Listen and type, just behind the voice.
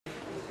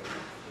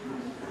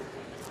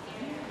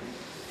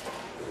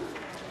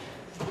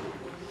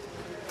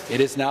It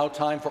is now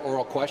time for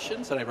oral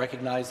questions, and I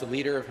recognize the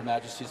Leader of Her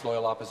Majesty's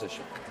Loyal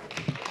Opposition.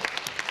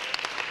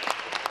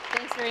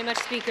 Thanks very much,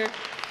 Speaker.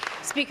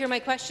 Speaker, my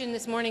question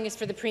this morning is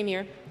for the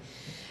Premier.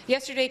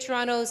 Yesterday,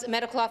 Toronto's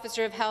Medical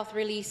Officer of Health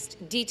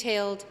released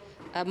detailed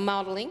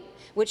modelling,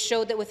 which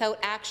showed that without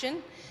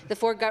action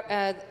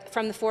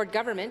from the Ford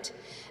government,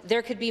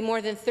 there could be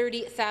more than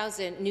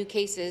 30,000 new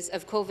cases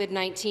of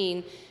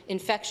COVID-19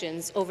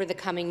 infections over the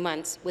coming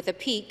months, with a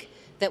peak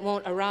that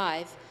won't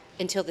arrive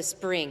until the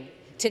spring.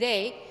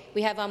 Today,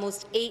 we have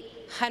almost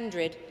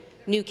 800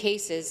 new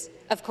cases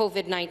of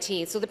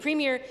COVID-19. So the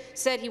Premier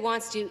said he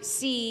wants to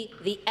see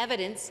the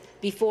evidence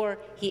before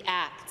he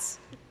acts.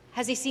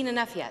 Has he seen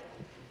enough yet?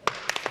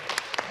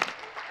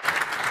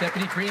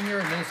 Deputy Premier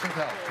and Minister of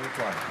Health to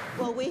reply.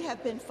 Well, we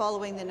have been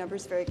following the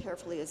numbers very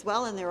carefully as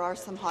well, and there are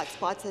some hot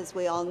spots, as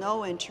we all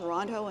know, in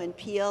Toronto, in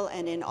Peel,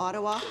 and in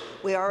Ottawa.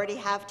 We already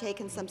have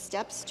taken some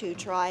steps to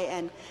try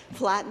and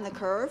flatten the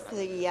curve.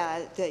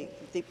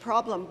 The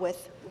problem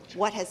with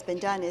what has been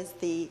done is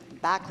the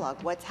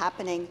backlog. What's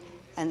happening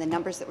and the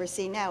numbers that we're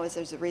seeing now is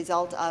as a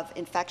result of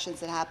infections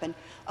that happened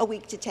a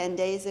week to 10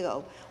 days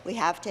ago. We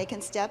have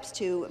taken steps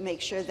to make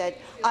sure that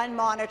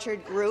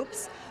unmonitored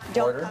groups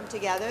don't come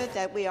together,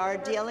 that we are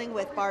dealing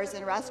with bars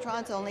and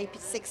restaurants, only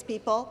 6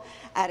 people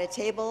at a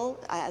table,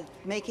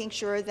 making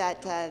sure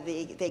that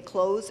they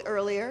close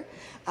earlier.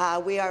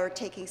 We are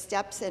taking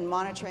steps in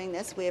monitoring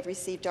this. We have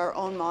received our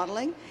own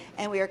modelling,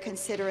 and we are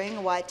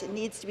considering what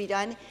needs to be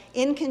done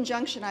in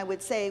conjunction, I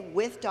would say,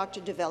 with Dr.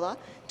 Davila.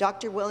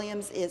 Dr.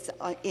 Williams is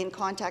in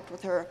contact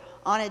with her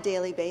on a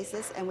daily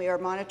basis, and we are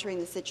monitoring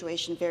the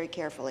situation very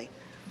carefully.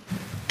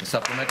 A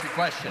supplementary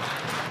question.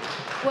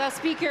 Well,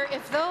 Speaker,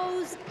 if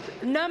those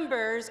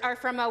numbers are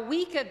from a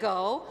week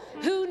ago,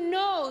 who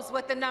knows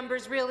what the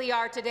numbers really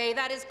are today?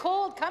 That is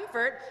cold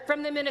comfort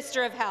from the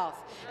Minister of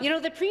Health. You know,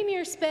 the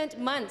Premier spent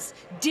months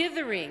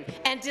dithering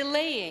and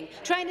delaying,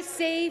 trying to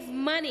save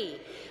money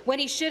when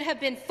he should have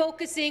been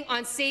focusing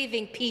on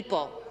saving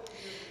people.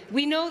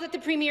 We know that the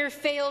Premier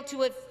failed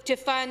to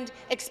fund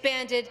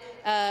expanded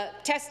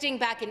testing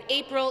back in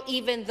April,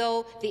 even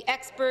though the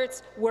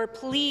experts were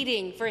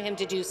pleading for him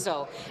to do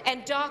so.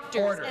 And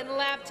doctors and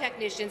lab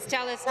technicians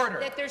tell us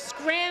that they're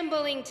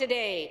scrambling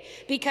today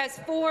because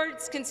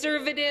Ford's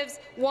Conservatives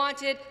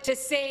wanted to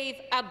save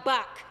a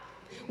buck.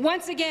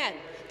 Once again,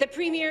 the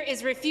Premier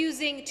is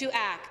refusing to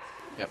act.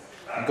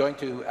 I'm going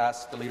to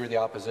ask the Leader of the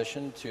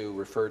Opposition to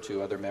refer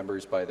to other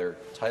members by their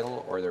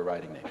title or their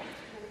riding name.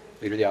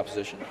 Leader of the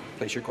Opposition,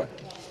 place your question.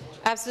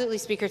 Absolutely,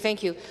 Speaker.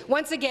 Thank you.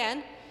 Once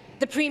again,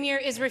 the Premier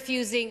is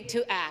refusing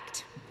to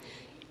act.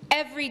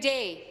 Every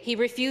day he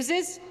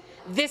refuses,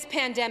 this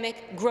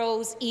pandemic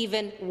grows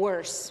even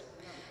worse.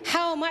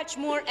 How much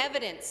more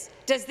evidence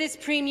does this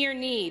Premier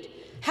need?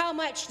 How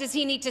much does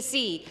he need to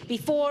see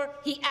before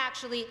he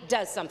actually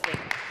does something?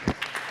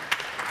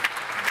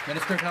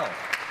 Minister of Health.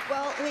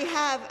 Well, we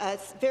have a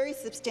very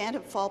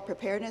substantive fall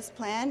preparedness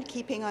plan,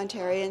 keeping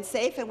Ontarians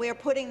safe, and we are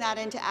putting that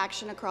into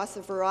action across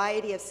a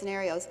variety of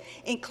scenarios,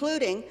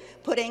 including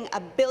putting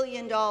 $1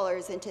 billion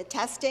into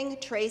testing,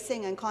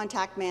 tracing, and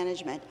contact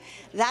management.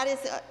 That is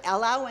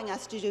allowing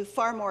us to do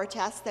far more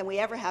tests than we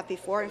ever have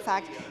before. In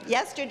fact,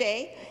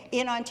 yesterday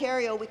in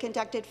Ontario, we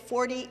conducted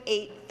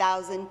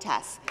 48,000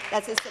 tests.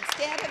 That's a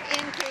substantive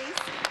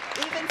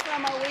increase, even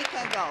from a week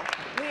ago.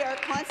 We are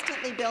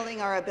constantly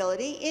building our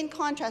ability. In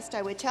contrast,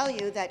 I would tell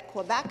you that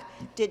Quebec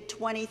did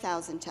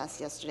 20,000 tests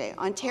yesterday.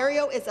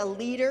 Ontario is a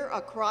leader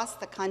across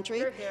the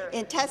country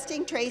in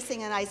testing,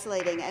 tracing, and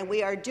isolating, and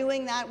we are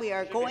doing that. We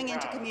are going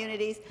into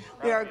communities.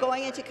 We are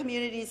going into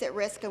communities at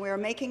risk, and we are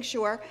making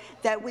sure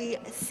that we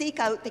seek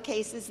out the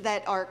cases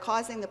that are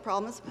causing the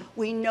problems.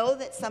 We know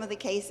that some of the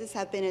cases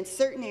have been in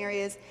certain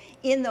areas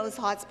in those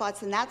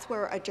hotspots, and that's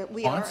where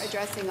we are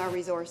addressing our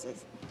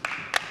resources.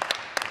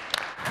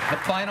 The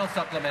final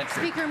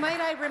supplementary. Speaker,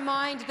 might I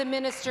remind the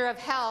Minister of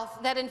Health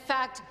that, in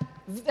fact,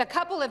 a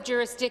couple of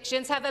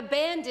jurisdictions have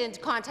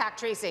abandoned contact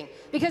tracing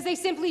because they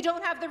simply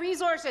don't have the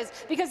resources,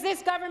 because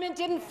this government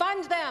didn't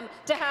fund them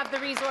to have the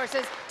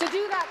resources to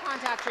do that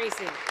contact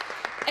tracing.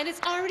 And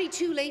it's already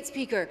too late,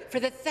 Speaker, for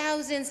the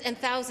thousands and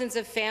thousands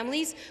of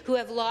families who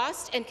have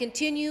lost and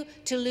continue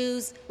to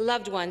lose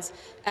loved ones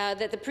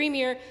that the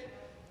Premier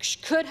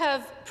could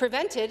have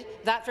prevented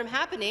that from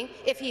happening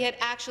if he had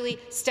actually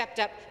stepped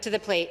up to the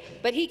plate.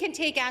 But he can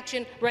take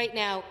action right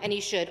now, and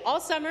he should. All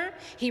summer,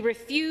 he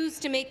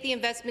refused to make the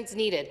investments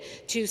needed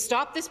to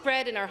stop the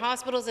spread in our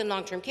hospitals and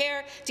long-term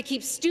care, to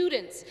keep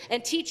students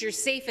and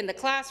teachers safe in the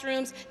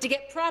classrooms, to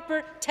get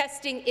proper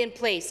testing in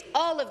place.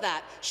 All of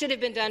that should have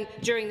been done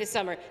during the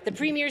summer. The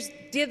Premier's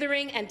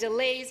dithering and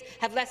delays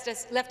have left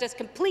us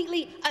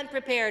completely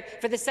unprepared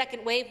for the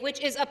second wave,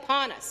 which is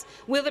upon us.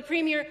 Will the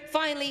Premier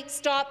finally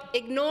stop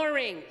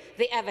ignoring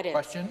the evidence?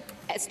 Question.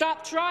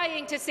 Stop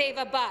trying to save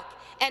a buck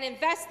and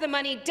invest the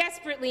money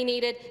desperately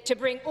needed to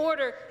bring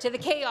order to the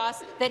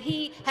chaos that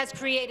he has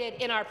created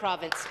in our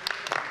province.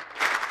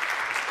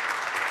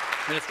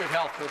 Minister of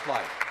Health to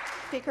reply.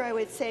 Speaker, I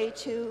would say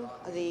to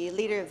the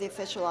Leader of the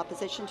Official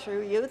Opposition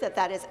through you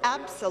that is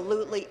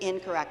absolutely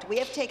incorrect. We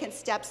have taken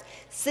steps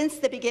since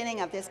the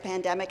beginning of this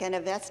pandemic and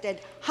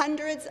invested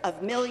hundreds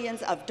of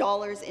millions of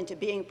dollars into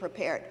being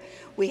prepared.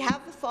 We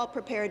have the fall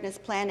preparedness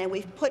plan, and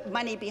we've put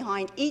money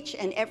behind each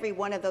and every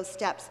one of those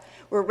steps.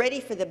 We're ready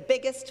for the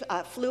biggest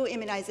flu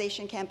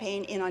immunization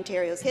campaign in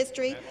Ontario's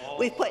history.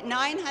 We've put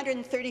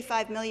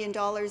 $935 million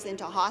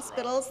into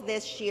hospitals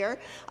this year,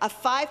 a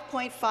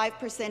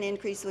 5.5%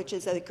 increase, which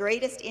is the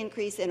greatest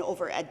increase in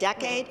over a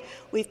decade.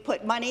 We've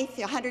put money,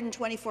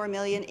 $124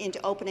 million,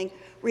 into opening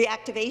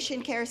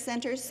reactivation care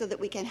centres so that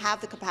we can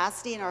have the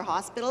capacity in our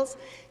hospitals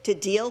to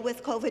deal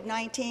with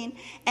COVID-19.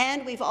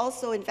 And we've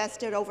also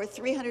invested over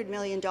 $300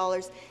 million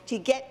to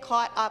get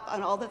caught up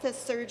on all of the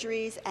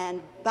surgeries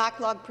and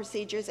backlog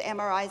procedures,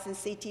 MRIs and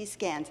CT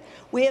scans.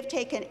 We have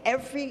taken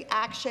every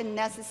action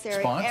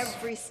necessary,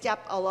 every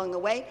step along the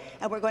way,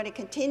 and we're going to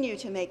continue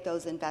to make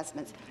those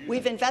investments.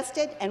 We've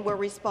invested, and we're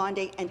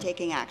responding and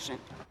taking action.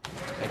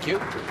 Thank you.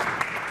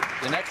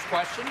 The next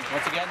question,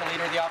 once again, the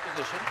Leader of the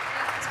Opposition.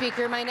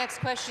 Speaker, my next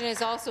question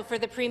is also for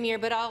the Premier,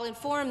 but I'll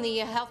inform the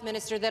Health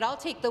Minister that I'll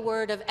take the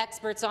word of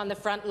experts on the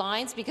front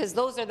lines, because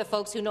those are the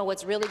folks who know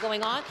what's really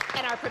going on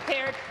and are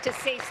prepared to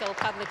say so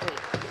publicly.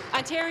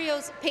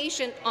 Ontario's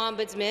patient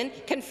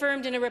ombudsman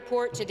confirmed in a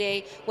report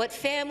today what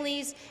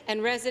families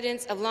and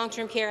residents of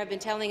long-term care have been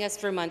telling us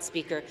for months,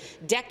 Speaker.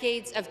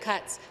 Decades of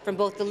cuts from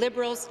both the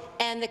Liberals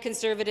and the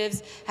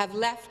Conservatives have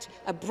left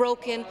a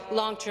broken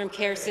long-term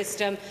care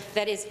system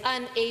that is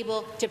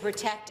unable to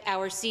protect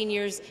our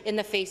seniors in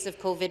the face of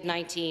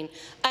COVID-19.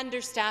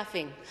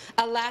 Understaffing,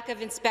 a lack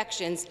of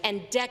inspections,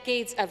 and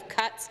decades of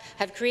cuts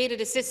have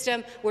created a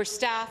system where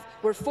staff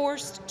were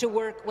forced to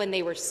work when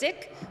they were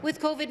sick with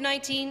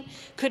COVID-19,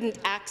 couldn't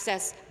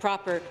access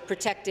proper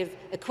protective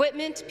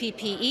equipment,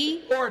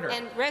 PPE,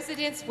 and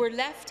residents were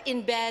left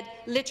in bed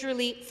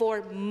literally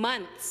for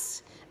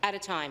months at a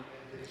time.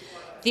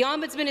 The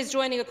Ombudsman is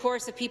joining a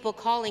chorus of people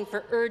calling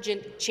for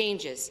urgent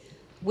changes.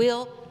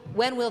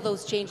 When will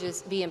those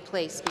changes be in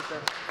place,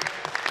 Speaker?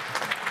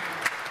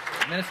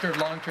 Minister of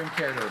Long-Term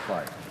Care to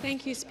reply.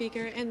 Thank you,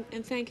 Speaker, and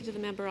thank you to the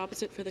member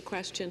opposite for the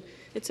question.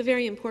 It's a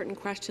very important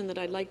question that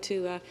I'd like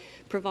to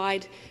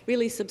provide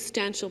really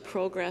substantial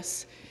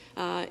progress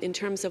in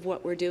terms of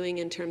what we're doing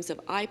in terms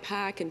of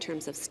IPAC, in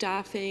terms of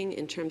staffing,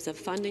 in terms of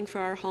funding for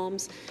our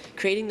homes,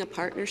 creating the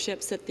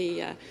partnerships that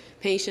the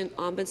patient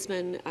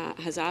ombudsman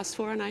has asked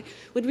for. And I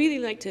would really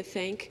like to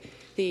thank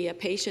the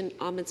Patient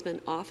Ombudsman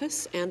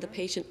Office and the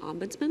Patient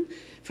Ombudsman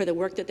for the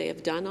work that they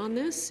have done on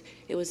this.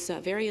 It was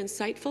very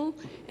insightful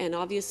and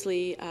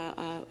obviously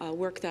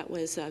work that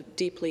was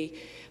deeply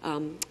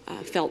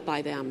felt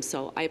by them.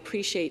 So I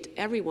appreciate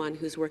everyone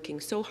who's working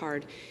so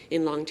hard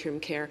in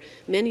long-term care.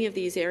 Many of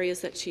these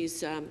areas that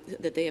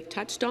that they have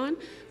touched on,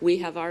 we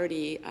have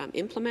already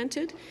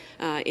implemented,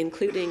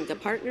 including the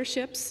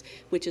partnerships,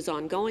 which is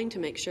ongoing to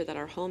make sure that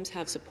our homes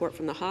have support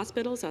from the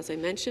hospitals. As I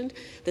mentioned,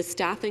 the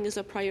staffing is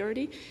a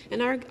priority,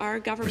 and our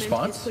government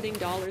is putting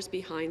dollars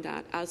behind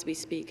that as we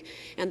speak.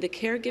 And the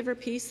caregiver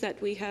piece that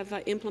we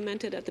have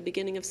implemented at the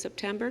beginning of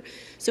September.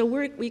 So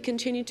we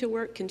continue to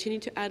work, continue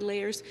to add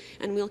layers,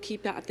 and we'll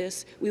keep at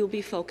this. We will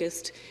be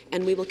focused,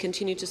 and we will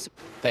continue to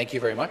support. Thank you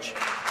very much.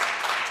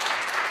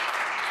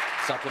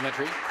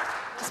 Supplementary.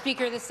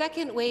 Speaker, the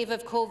second wave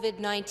of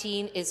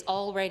COVID-19 is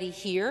already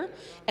here,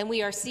 and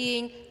we are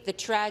seeing the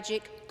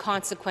tragic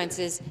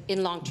consequences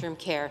in long-term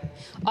care.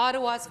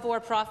 Ottawa's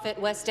for-profit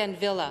West End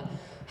Villa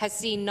has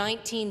seen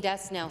 19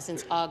 deaths now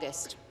since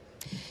August.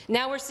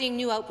 Now we're seeing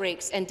new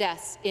outbreaks and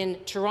deaths in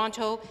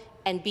Toronto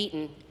and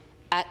Beaton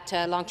at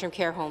long-term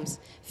care homes.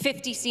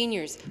 50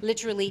 seniors,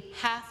 literally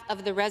half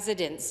of the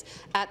residents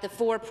at the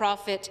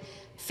for-profit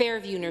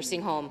Fairview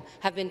Nursing Home,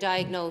 have been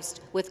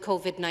diagnosed with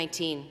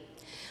COVID-19.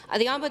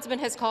 The Ombudsman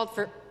has called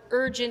for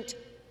urgent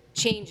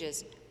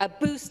changes, a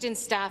boost in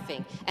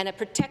staffing, and a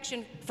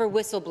protection for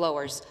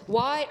whistleblowers.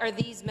 Why are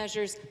these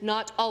measures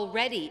not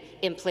already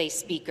in place,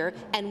 Speaker,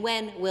 and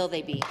when will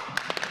they be?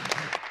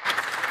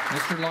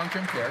 Mr.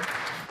 Long-Term Care.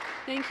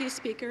 Thank you,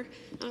 Speaker.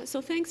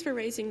 So thanks for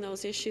raising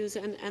those issues,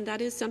 and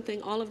that is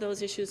something, all of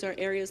those issues are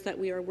areas that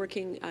we are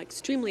working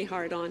extremely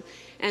hard on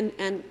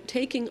and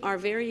taking our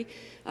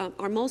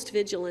most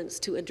vigilance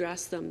to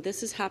address them.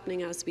 This is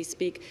happening as we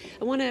speak.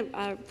 I want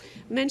to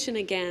mention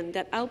again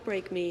that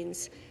outbreak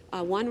means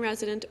one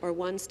resident or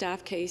one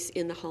staff case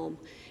in the home.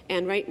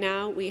 And right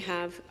now we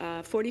have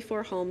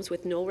 44 homes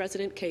with no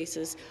resident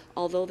cases,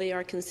 although they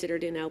are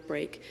considered in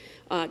outbreak.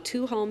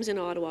 2 homes in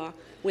Ottawa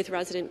with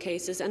resident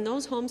cases, and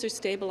those homes are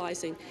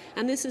stabilizing.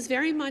 And this is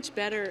very much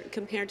better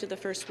compared to the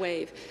first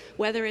wave,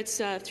 whether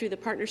it's through the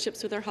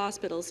partnerships with our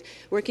hospitals,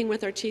 working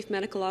with our Chief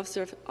Medical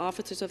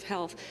Officers of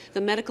Health, the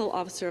Medical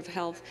Officer of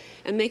Health,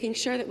 and making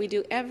sure that we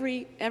do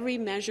every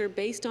measure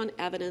based on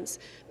evidence,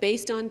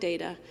 based on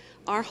data,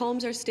 Our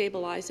homes are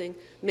stabilizing.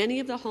 Many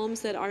of the homes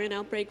that are in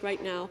outbreak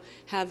right now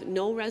have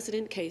no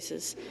resident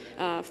cases.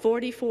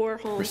 44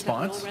 homes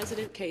have no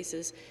resident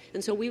cases.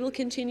 And so we will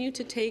continue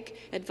to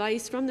take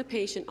advice from the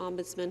patient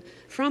ombudsman,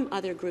 from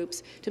other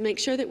groups, to make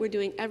sure that we're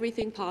doing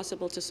everything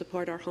possible to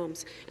support our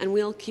homes. And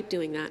we'll keep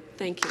doing that.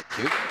 Thank you.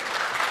 Thank you.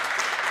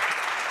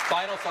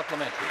 Final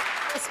supplementary.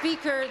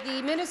 Speaker,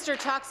 the minister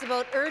talks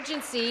about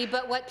urgency,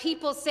 but what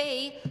people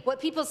see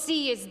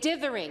is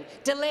dithering,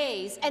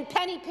 delays, and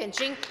penny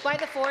pinching by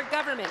the Ford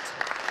government.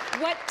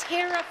 What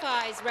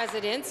terrifies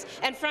residents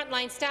and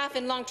frontline staff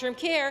in long-term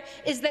care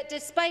is that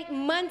despite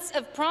months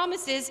of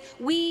promises,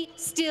 we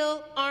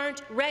still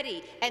aren't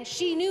ready. And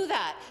she knew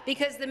that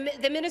because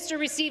the minister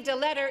received a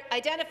letter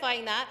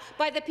identifying that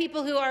by the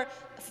people who are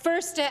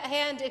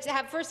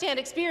have first-hand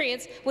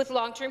experience with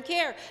long-term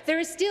care. There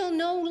is still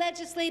no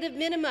legislative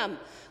minimum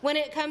when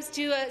it comes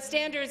to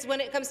standards when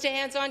it comes to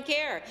hands-on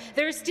care.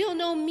 There is still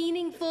no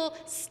meaningful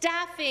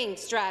staffing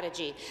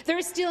strategy. There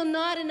is still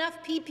not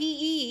enough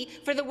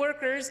PPE for the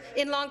workers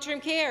in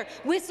long-term care.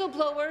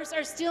 Whistleblowers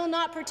are still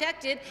not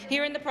protected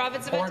here in the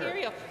province of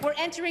Ontario. We're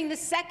entering the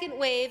second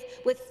wave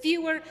with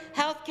fewer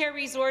healthcare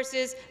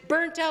resources,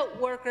 burnt-out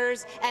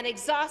workers, and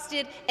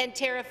exhausted and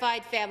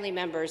terrified family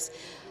members.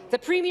 The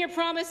Premier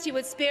promised he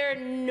would spare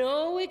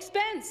no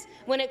expense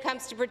when it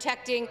comes to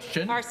protecting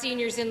our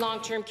seniors in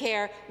long-term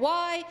care.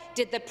 Why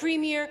did the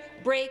Premier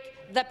break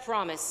the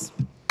promise?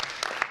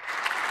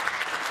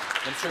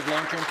 Minister of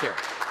Long-Term Care.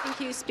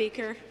 Thank you,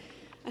 Speaker.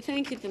 I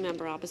thank you to the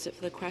member opposite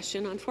for the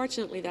question.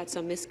 Unfortunately, that's a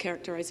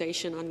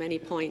mischaracterization on many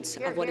points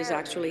of what is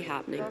actually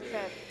happening.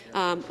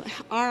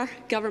 Our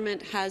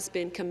government has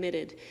been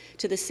committed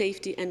to the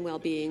safety and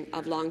well-being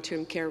of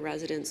long-term care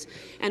residents,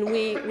 and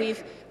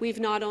we've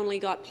not only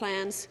got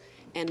plans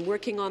and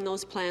working on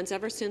those plans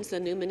ever since the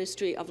new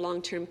Ministry of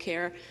Long-Term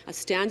Care, a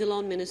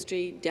standalone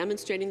ministry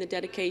demonstrating the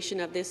dedication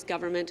of this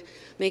government,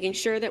 making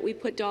sure that we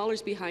put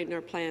dollars behind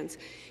our plans.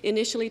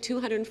 Initially,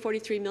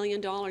 $243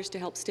 million to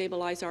help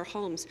stabilize our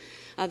homes.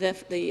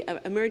 The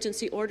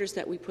emergency orders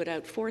that we put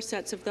out, 4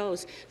 sets of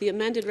those, the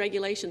amended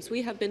regulations.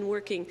 We have been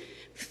working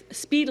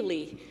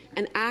speedily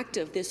and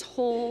active this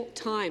whole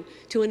time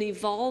to an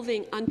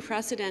evolving,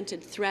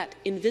 unprecedented threat,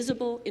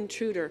 invisible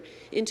intruder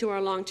into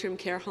our long-term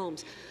care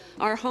homes.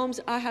 Our homes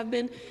have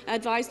been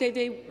advised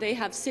they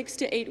have 6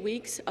 to 8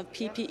 weeks of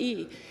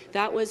PPE.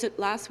 That was at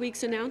last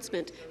week's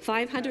announcement.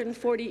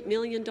 $540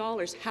 million,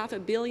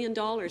 $500 million,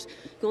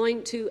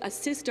 going to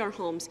assist our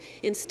homes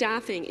in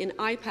staffing, in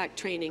IPAC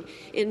training,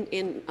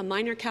 in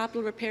minor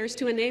capital repairs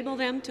to enable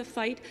them to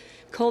fight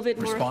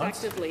COVID more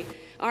effectively.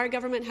 Our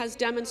government has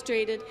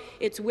demonstrated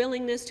its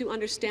willingness to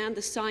understand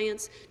the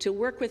science, to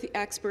work with the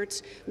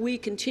experts. We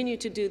continue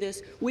to do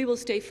this. We will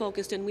stay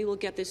focused and we will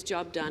get this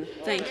job done.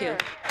 Thank you.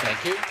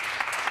 Thank you.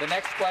 The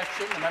next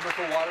question, the member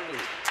for Waterloo.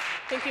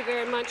 Thank you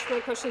very much.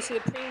 My question is to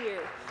the Premier.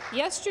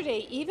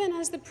 Yesterday, even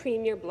as the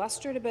Premier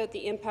blustered about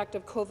the impact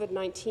of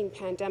COVID-19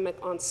 pandemic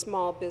on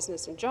small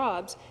business and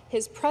jobs,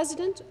 his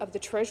president of the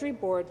Treasury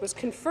Board was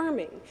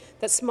confirming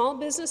that small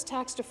business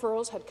tax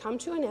deferrals had come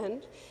to an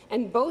end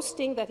and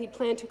boasting that he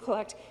planned to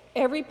collect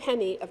every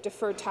penny of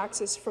deferred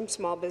taxes from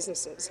small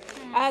businesses.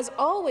 As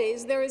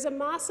always, there is a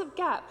massive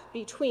gap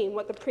between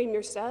what the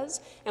Premier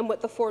says and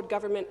what the Ford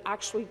government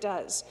actually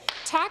does.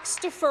 Tax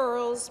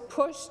deferrals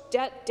push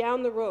debt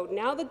down the road.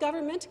 Now the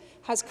government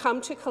has come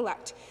to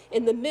collect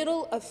in the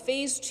middle of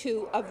phase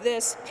 2 of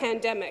this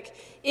pandemic.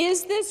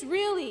 Is this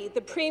really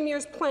the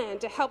Premier's plan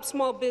to help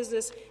small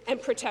business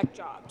and protect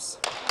jobs?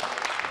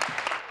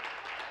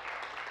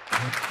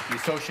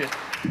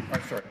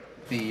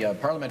 The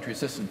parliamentary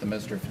assistant, the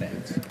Minister of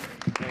Finance.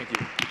 Thank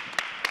you.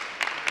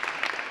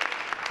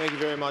 Thank you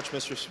very much,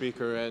 Mr.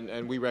 Speaker,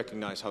 and we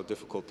recognize how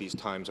difficult these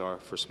times are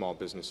for small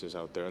businesses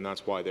out there, and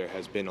that's why there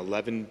has been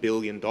 $11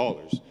 billion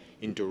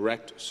in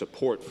direct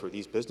support for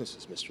these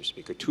businesses, Mr.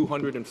 Speaker,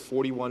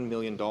 $241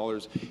 million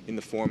in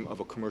the form of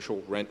a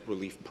commercial rent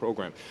relief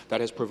program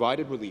that has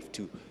provided relief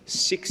to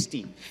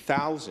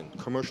 60,000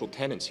 commercial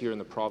tenants here in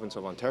the province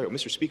of Ontario.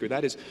 Mr. Speaker,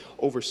 that is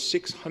over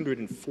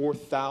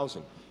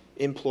 604,000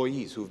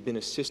 employees who have been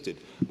assisted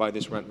by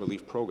this rent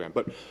relief program.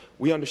 But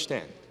we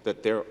understand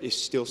that there is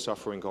still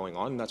suffering going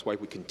on, and that's why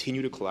we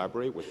continue to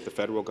collaborate with the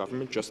federal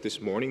government. Just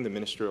this morning, the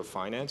Minister of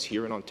Finance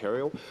here in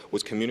Ontario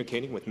was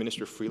communicating with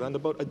Minister Freeland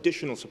about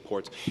additional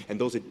supports, and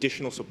those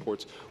additional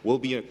supports will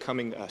be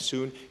coming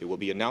soon. It will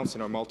be announced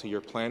in our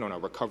multi-year plan, on our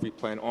recovery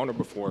plan, on or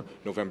before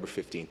November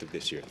 15th of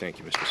this year. Thank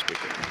you, Mr.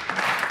 Speaker.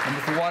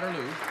 Member for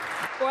Waterloo.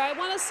 Well, I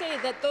want to say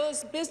that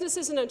those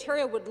businesses in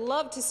Ontario would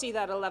love to see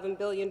that $11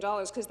 billion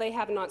because they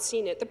have not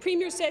seen it. The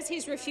Premier says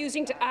he's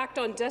refusing to act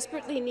on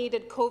desperately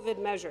needed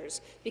COVID measures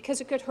because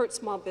it could hurt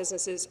small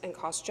businesses and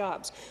cost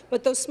jobs.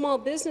 But those small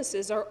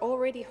businesses are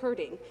already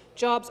hurting.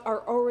 Jobs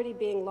are already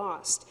being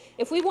lost.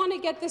 If we want to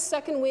get this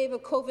second wave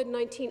of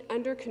COVID-19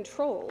 under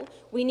control,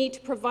 we need to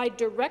provide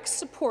direct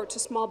support to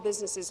small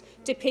businesses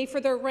to pay for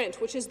their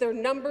rent, which is their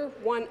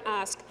 #1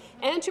 ask,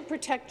 and to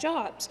protect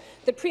jobs.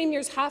 The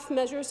Premier's half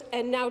measures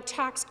and now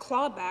tax tax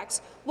clawbacks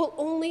will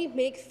only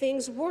make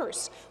things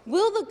worse.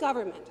 Will the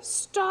government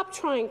stop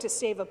trying to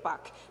save a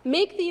buck,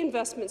 make the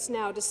investments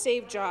now to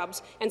save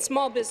jobs and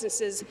small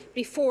businesses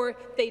before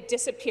they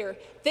disappear?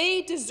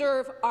 They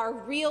deserve our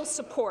real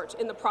support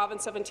in the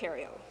province of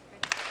Ontario.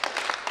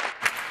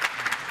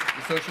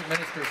 Associate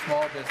Minister of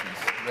Small Business,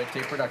 Red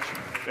Tape Reduction.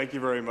 Thank you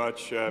very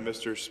much,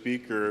 Mr.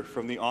 Speaker.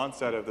 From the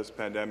onset of this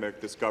pandemic,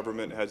 this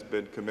government has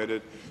been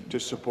committed to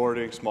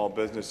supporting small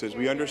businesses.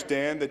 We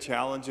understand the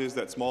challenges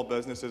that small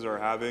businesses are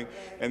having,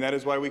 and that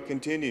is why we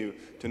continue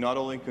to not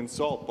only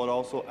consult but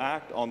also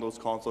act on those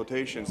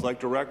consultations, like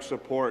direct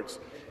supports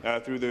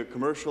through the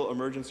Commercial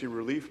Emergency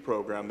Relief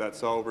Program that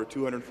saw over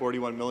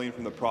 $241 million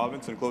from the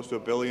province and close to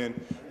 $1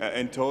 billion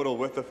in total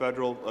with the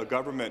federal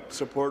government,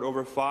 support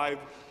over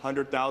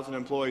 500,000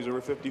 employees,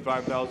 over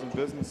 55,000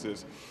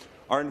 businesses.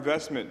 Our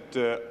investment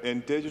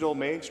in Digital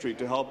Main Street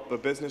to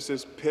help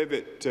businesses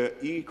pivot to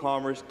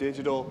e-commerce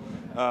digital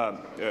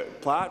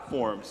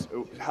platforms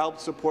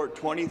helped support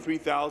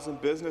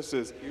 23,000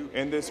 businesses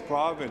in this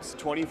province,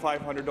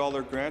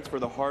 $2,500 grants for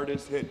the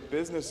hardest hit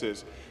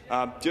businesses.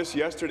 Just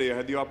yesterday, I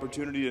had the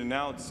opportunity to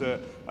announce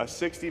a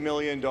 $60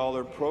 million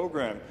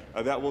program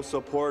that will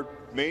support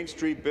Main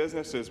Street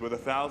businesses with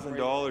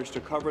 $1,000 to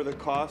cover the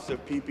costs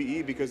of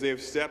PPE because they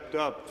have stepped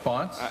up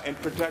and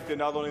protected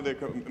not only the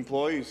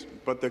employees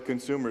but the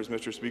consumers,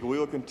 Mr. Speaker. We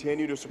will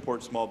continue to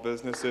support small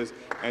businesses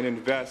and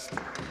invest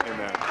in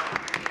them.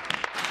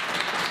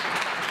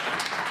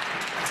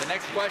 The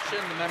next question,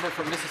 the member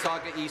from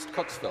Mississauga East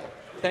Cooksville.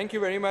 Thank you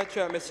very much,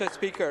 Mr.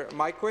 Speaker.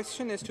 My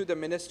question is to the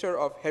Minister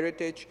of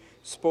Heritage,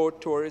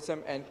 Sport,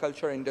 Tourism and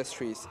Culture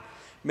Industries.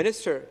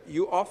 Minister,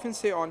 you often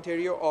say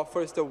Ontario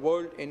offers the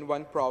world in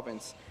one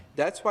province.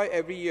 That's why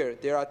every year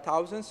there are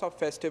thousands of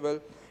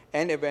festivals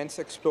and events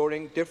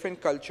exploring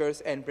different cultures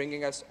and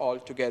bringing us all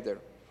together.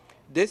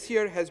 This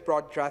year has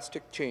brought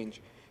drastic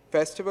change.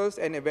 Festivals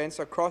and events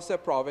across the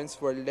province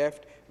were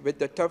left with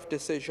the tough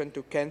decision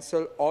to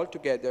cancel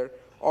altogether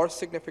or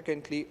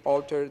significantly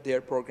alter their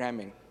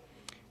programming.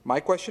 My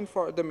question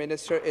for the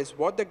Minister is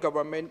what the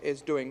government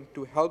is doing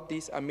to help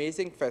these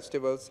amazing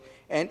festivals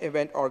and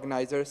event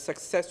organizers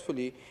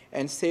successfully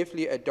and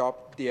safely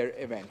adopt their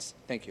events.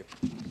 Thank you.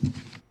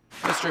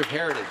 Minister of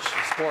Heritage,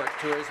 Sport,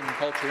 Tourism and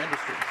Culture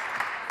Industries.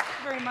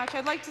 Thank you very much.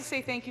 I'd like to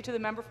say thank you to the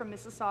member from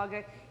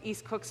Mississauga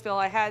East Cooksville.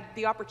 I had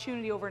the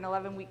opportunity over an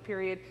 11-week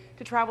period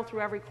to travel through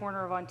every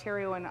corner of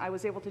Ontario, and I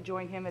was able to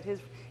join him at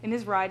in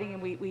his riding,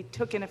 and we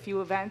took in a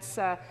few events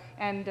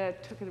and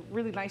took a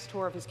really nice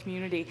tour of his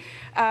community.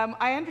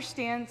 I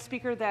understand,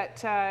 Speaker,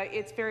 that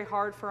it's very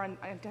hard for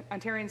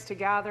Ontarians to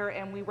gather,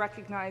 and we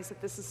recognize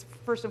that this is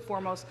first and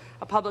foremost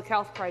a public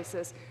health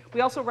crisis.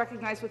 We also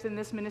recognize within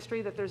this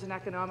ministry that there's an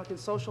economic and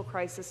social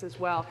crisis as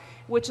well,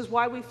 which is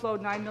why we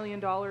flowed $9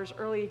 million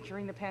early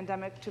during the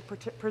pandemic to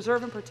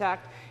preserve and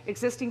protect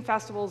existing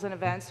festivals and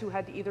events who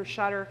had to either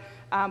shutter,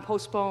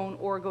 postpone,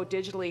 or go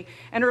digitally.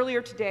 And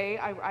earlier today,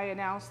 I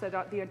announced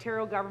that the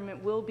Ontario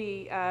government will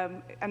be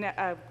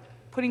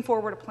putting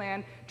forward a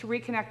plan to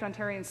reconnect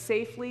Ontarians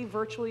safely,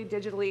 virtually,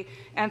 digitally,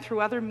 and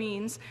through other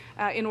means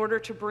in order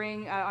to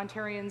bring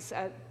Ontarians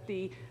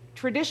the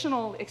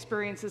traditional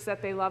experiences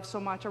that they love so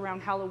much around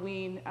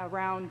Halloween,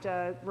 around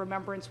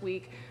Remembrance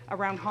Week,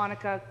 around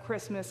Hanukkah,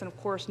 Christmas, and of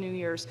course New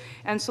Year's.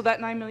 And so that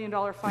 $9 million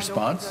fund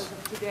opens as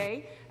of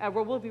today,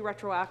 will be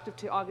retroactive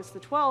to August the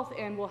 12th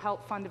and will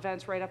help fund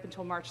events right up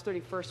until March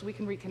 31st. So we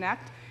can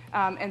reconnect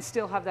and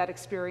still have that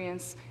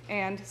experience.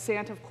 And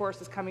Santa, of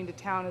course, is coming to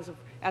town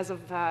as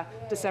of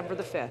December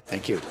the 5th.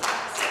 Thank you.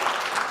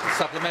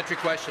 Supplementary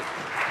question.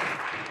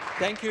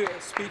 Thank you,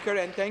 Speaker,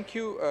 and thank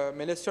you,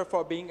 Minister,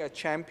 for being a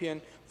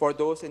champion for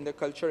those in the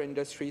culture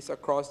industries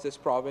across this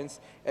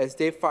province as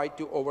they fight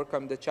to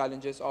overcome the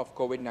challenges of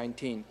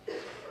COVID-19.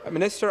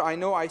 Minister, I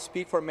know I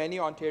speak for many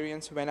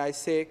Ontarians when I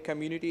say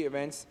community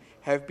events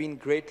have been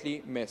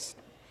greatly missed.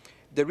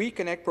 The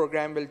Reconnect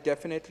program will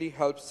definitely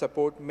help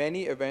support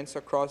many events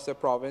across the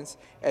province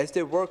as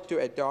they work to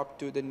adapt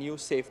to the new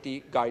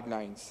safety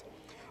guidelines.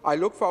 I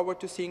look forward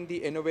to seeing the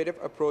innovative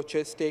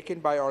approaches taken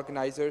by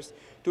organizers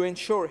to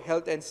ensure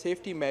health and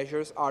safety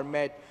measures are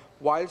met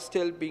while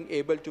still being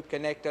able to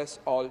connect us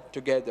all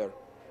together.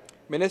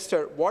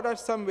 Minister, what are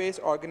some ways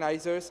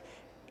organizers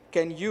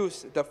can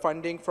use the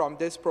funding from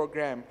this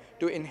program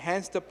to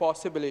enhance the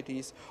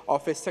possibilities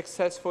of a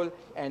successful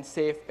and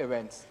safe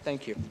events?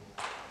 Thank you.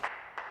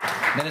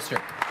 Minister.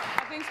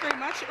 Thanks very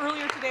much.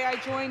 Earlier today, I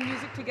joined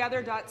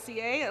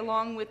musictogether.ca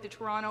along with the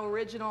Toronto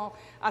Original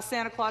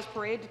Santa Claus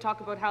Parade to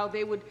talk about how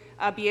they would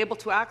be able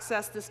to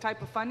access this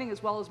type of funding,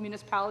 as well as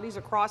municipalities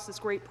across this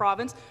great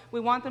province.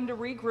 We want them to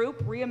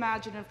regroup,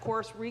 reimagine, and of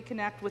course,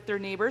 reconnect with their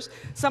neighbours.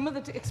 Some of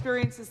the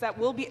experiences that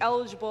will be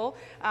eligible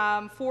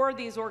for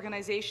these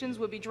organizations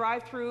would be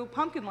drive-through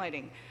pumpkin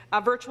lighting,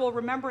 virtual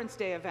Remembrance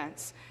Day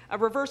events,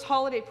 reverse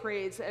holiday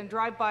parades and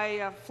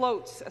drive-by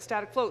floats,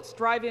 static floats,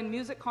 drive-in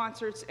music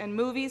concerts and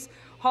movies,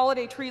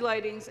 holiday tree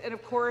lightings, and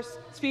of course,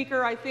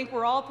 Speaker, I think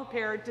we're all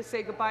prepared to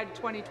say goodbye to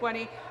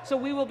 2020, so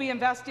we will be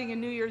investing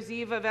in New Year's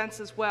Eve events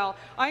as well.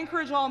 I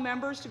encourage all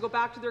members to go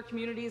back to their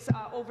communities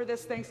over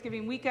this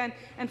Thanksgiving weekend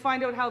and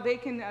find out how they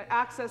can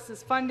access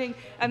this funding,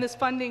 and this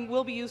funding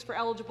will be used for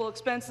eligible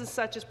expenses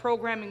such as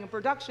programming and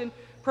production,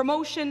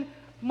 promotion,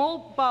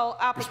 mobile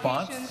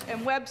applications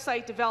and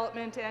website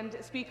development. And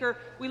Speaker,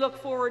 we look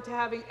forward to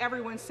having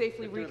everyone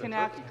safely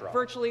reconnect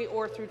virtually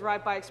or through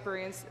drive-by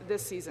experience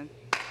this season.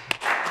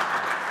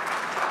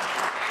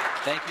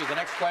 Thank you. The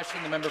next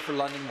question, the member for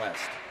London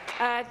West.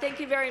 Thank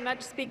you very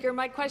much, Speaker.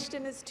 My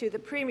question is to the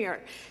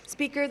Premier.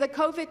 Speaker, the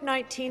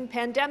COVID-19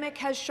 pandemic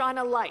has shone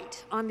a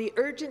light on the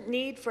urgent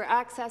need for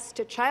access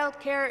to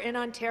childcare in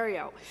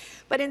Ontario.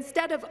 But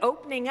instead of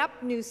opening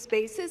up new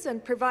spaces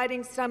and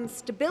providing some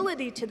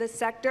stability to the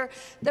sector,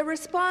 the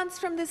response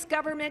from this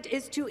government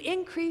is to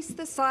increase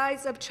the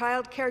size of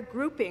childcare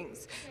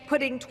groupings,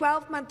 putting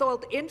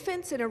 12-month-old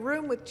infants in a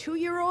room with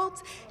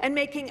 2-year-olds and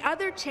making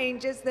other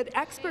changes that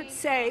experts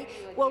say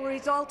will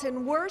result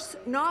in worse,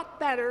 not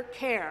better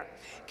care.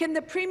 Can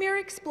the Premier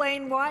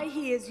explain why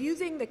he is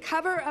using the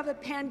cover of a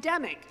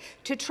pandemic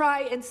to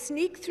try and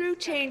sneak through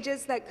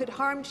changes that could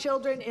harm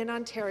children in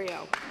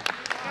Ontario?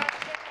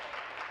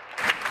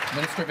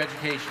 Minister of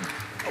Education.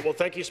 Well,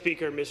 thank you,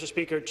 Speaker. Mr.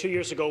 Speaker, 2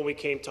 years ago when we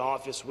came to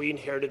office, we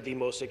inherited the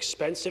most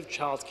expensive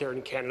childcare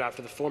in Canada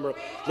after the former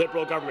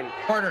Liberal government.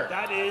 Order.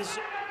 That is...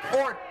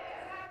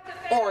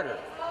 Order.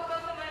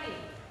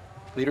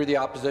 Leader of the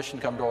Opposition,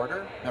 come to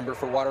order. Member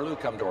for Waterloo,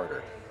 come to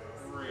order.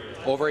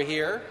 Over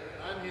here.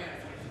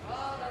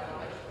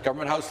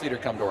 Government House Leader,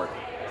 come to order.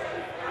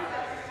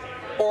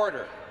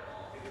 Order.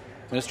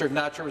 Minister of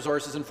Natural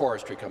Resources and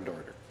Forestry, come to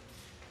order.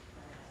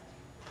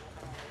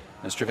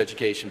 Minister of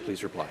Education,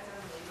 please reply.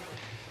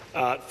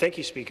 Thank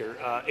you, Speaker.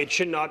 It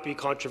should not be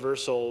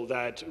controversial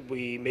that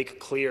we make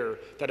clear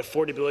that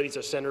affordability is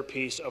a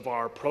centerpiece of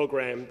our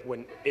program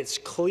when it's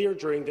clear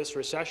during this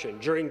recession,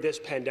 during this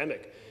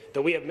pandemic,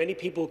 that we have many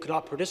people who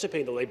cannot participate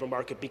in the labour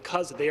market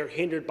because they are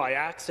hindered by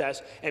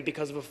access and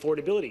because of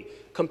affordability,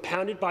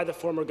 compounded by the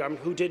former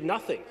government who did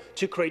nothing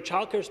to create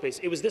childcare space.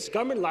 It was this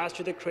government last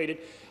year that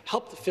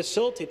helped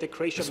facilitate the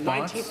creation of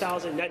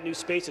 19,000 net new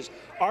spaces.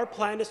 Our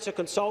plan is to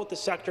consult with the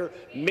sector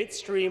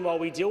midstream while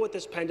we deal with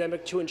this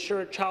pandemic to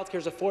ensure childcare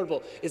is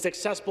affordable, is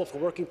accessible for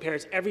working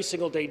parents every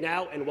single day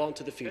now and well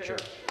into the future.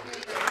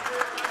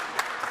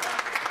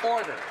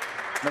 Order.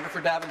 Member for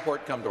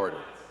Davenport, come to order.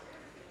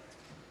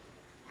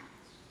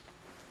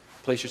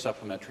 Place your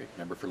supplementary.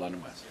 Member for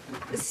London West.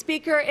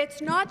 Speaker,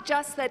 it's not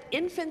just that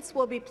infants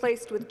will be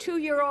placed with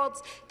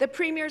 2-year-olds. The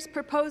Premier's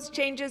proposed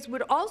changes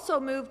would also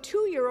move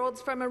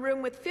 2-year-olds from a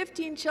room with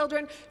 15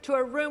 children to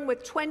a room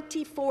with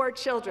 24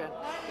 children.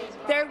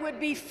 There would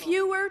be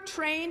fewer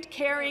trained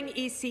caring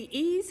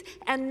ECEs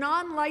and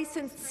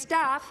non-licensed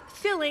staff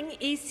filling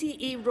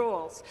ECE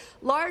roles.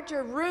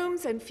 Larger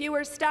rooms and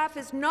fewer staff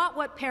is not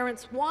what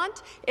parents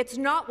want, it's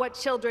not what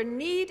children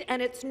need,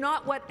 and it's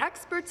not what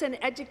experts and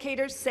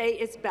educators say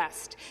is best.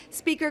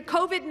 Speaker,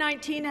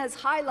 COVID-19 has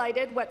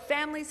highlighted what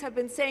families have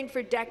been saying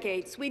for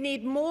decades. We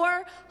need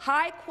more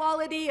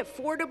high-quality,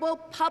 affordable,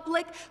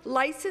 public,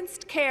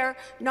 licensed care,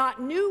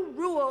 not new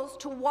rules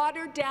to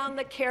water down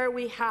the care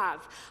we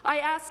have. I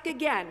ask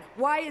again,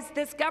 why is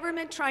this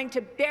government trying to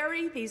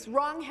bury these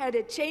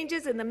wrong-headed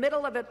changes in the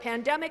middle of a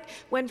pandemic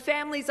when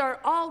families are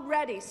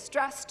already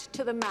stressed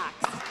to the max?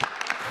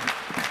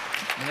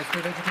 Minister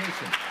of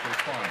Education,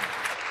 respond.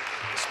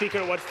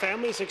 Speaker, what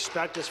families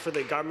expect is for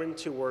the government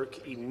to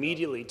work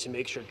immediately to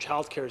make sure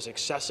childcare is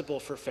accessible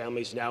for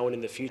families now and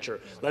in the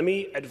future. Let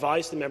me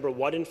advise the member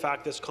what, in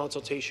fact, this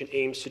consultation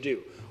aims to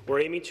do.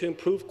 We're aiming to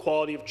improve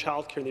quality of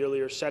childcare in the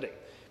earlier setting,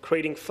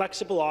 creating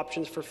flexible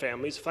options for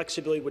families,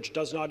 flexibility which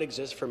does not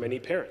exist for many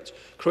parents,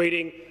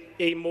 creating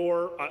a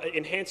more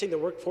enhancing the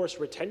workforce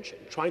retention,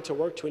 trying to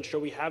work to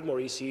ensure we have more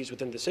ECEs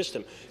within the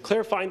system.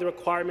 Clarifying the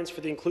requirements for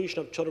the inclusion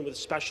of children with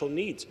special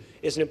needs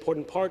is an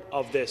important part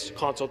of this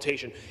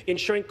consultation.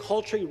 Ensuring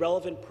culturally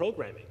relevant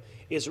programming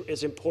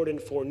is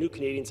important for new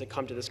Canadians that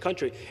come to this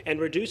country, and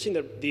reducing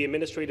the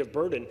administrative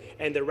burden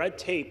and the red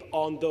tape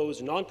on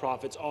those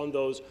nonprofits, on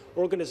those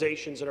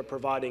organizations that are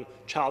providing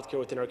childcare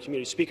within our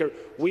community. Speaker,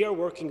 we are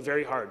working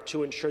very hard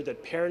to ensure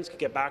that parents can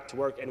get back to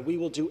work, and we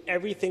will do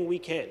everything we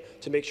can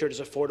to make sure it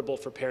is affordable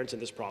for parents in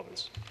this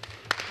province.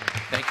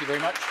 Thank you very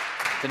much.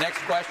 The next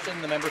question,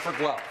 the member for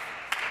Guelph.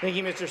 Thank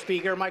you, Mr.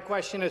 Speaker. My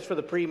question is for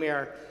the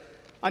Premier.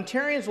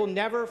 Ontarians will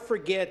never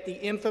forget the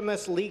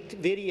infamous leaked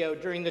video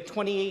during the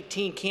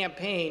 2018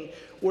 campaign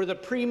where the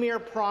Premier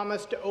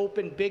promised to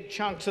open big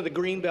chunks of the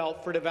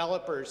Greenbelt for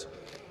developers.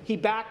 He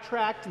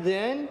backtracked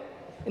then,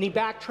 and he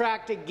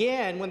backtracked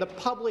again when the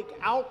public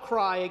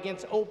outcry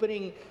against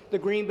opening the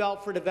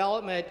Greenbelt for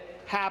development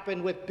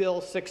happened with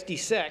Bill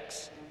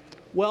 66.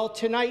 Well,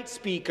 tonight,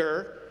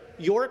 Speaker,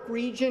 York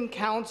Region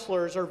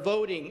councillors are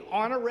voting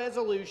on a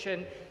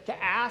resolution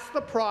to ask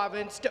the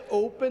province to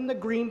open the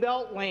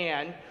Greenbelt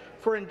land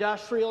for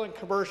industrial and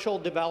commercial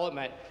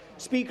development.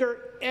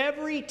 Speaker,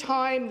 every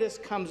time this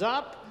comes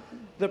up,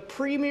 the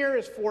Premier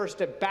is forced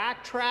to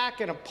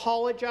backtrack and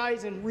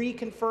apologize and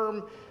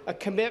reconfirm a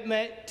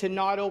commitment to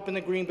not open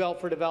the Greenbelt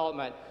for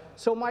development.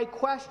 So my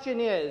question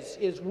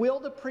is will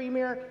the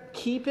Premier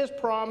keep his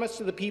promise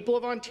to the people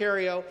of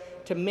Ontario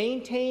to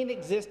maintain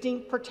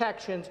existing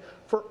protections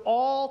for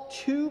all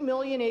 2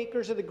 million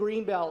acres of the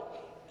Greenbelt,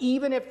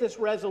 even if this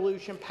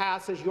resolution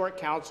passes York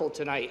Council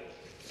tonight?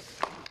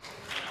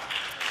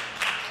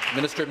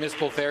 Minister of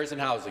Municipal Affairs and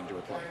Housing to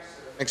reply.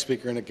 Thanks,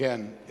 Speaker. And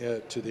again,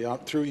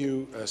 through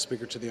you,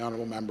 Speaker, to the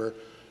honourable member,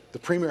 the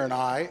Premier and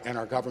I and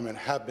our government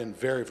have been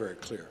very, very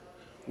clear.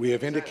 We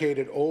have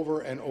indicated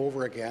over and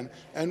over again,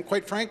 and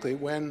quite frankly,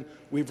 when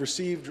we've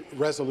received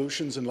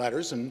resolutions and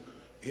letters, and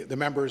the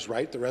member is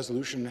right, the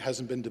resolution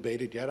hasn't been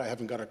debated yet. I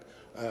haven't got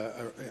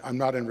I'm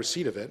not in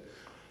receipt of it.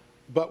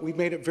 But we've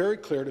made it very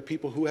clear to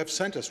people who have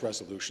sent us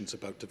resolutions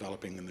about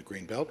developing in the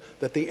Greenbelt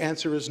that the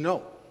answer is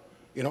no.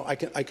 You know, I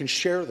can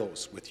share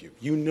those with you.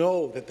 You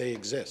know that they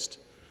exist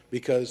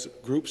because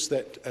groups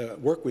that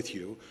work with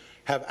you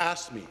have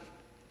asked me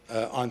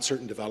on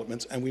certain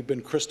developments, and we've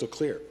been crystal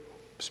clear.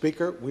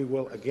 Speaker, we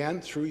will again,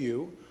 through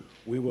you,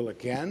 we will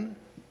again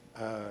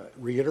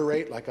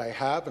reiterate, like I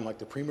have and like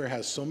the Premier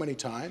has so many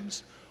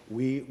times,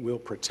 we will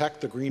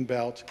protect the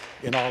Greenbelt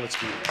in all its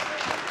beauty.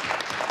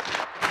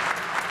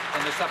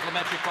 And the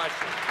supplementary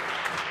question.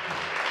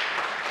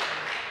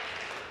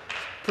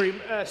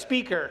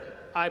 Speaker,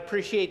 I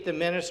appreciate the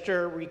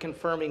minister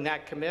reconfirming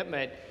that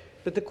commitment.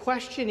 But the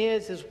question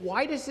is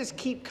why does this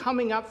keep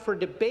coming up for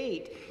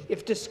debate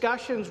if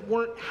discussions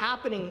weren't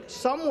happening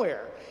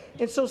somewhere?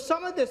 And so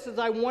some of this is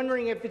I'm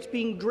wondering if it's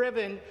being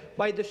driven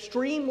by the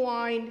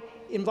streamlined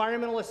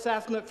environmental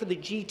assessment for the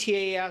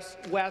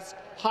GTAS West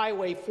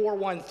Highway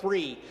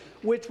 413,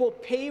 which will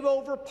pave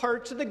over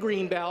parts of the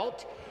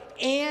Greenbelt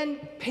and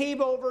pave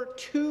over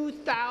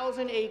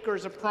 2,000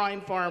 acres of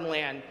prime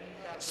farmland.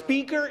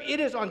 Speaker, it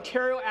is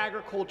Ontario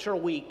Agricultural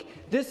Week.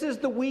 This is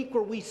the week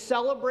where we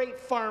celebrate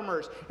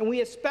farmers, and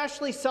we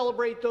especially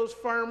celebrate those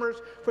farmers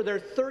for their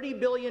 $30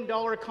 billion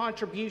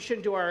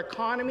contribution to our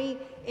economy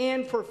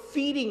and for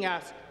feeding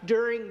us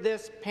during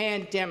this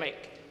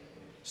pandemic.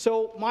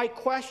 So my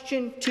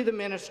question to the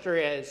minister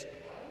is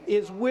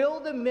will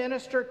the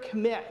minister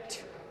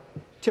commit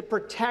to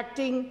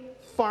protecting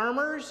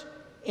farmers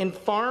and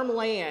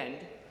farmland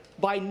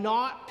by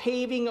not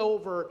paving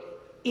over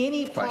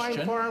any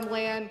prime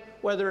farmland,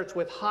 whether it's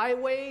with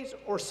highways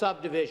or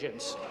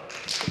subdivisions?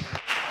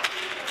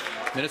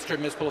 Minister of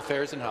Municipal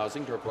Affairs and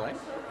Housing to reply.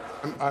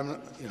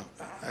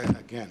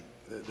 Again,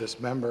 this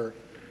member,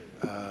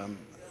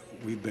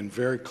 we've been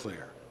very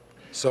clear.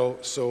 So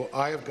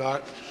I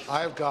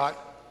have got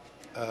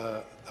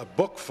a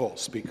book full,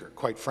 Speaker,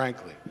 quite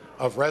frankly,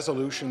 of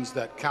resolutions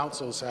that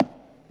councils have.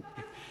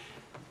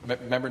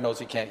 Member knows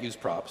he can't use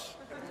props.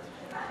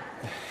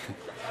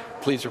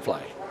 Please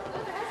reply.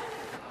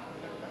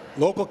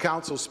 Local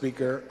council,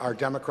 Speaker, are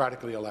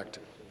democratically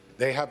elected.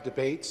 They have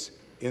debates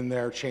in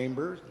their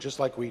chamber, just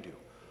like we do.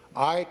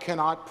 I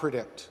cannot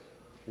predict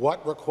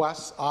what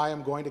requests I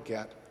am going to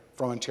get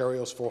from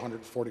Ontario's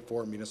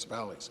 444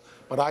 municipalities.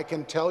 But I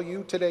can tell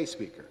you today,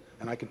 Speaker,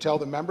 and I can tell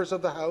the members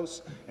of the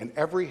House and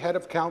every head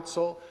of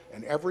council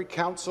and every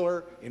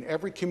councillor in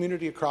every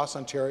community across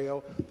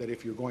Ontario that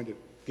if you're going to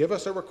give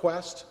us a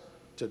request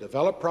to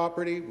develop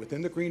property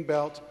within the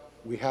Greenbelt,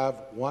 we have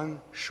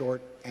one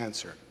short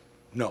answer: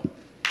 no.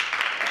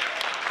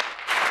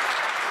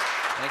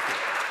 Thank you.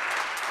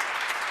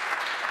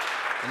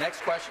 The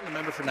next question, the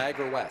member for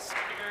Niagara West.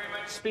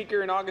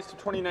 Speaker, in August of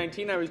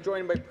 2019, I was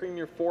joined by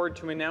Premier Ford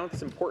to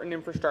announce important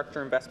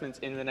infrastructure investments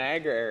in the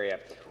Niagara area.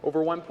 Over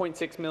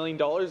 $1.6 million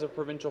of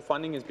provincial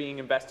funding is being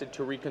invested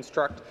to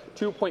reconstruct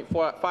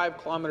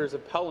 2.5 kilometres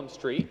of Pelham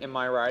Street in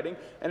my riding,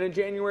 and in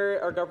January,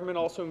 our government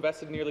also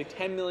invested nearly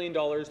 $10 million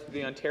to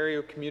the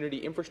Ontario Community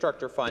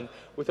Infrastructure Fund,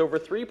 with over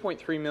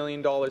 $3.3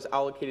 million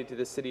allocated to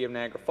the City of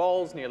Niagara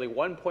Falls, nearly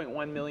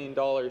 $1.1 million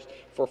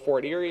for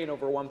Fort Erie, and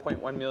over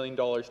 $1.1 million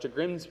to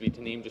Grimsby,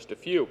 to name just a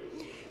few.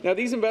 Now,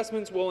 these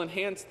investments will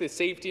enhance the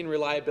safety and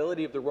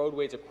reliability of the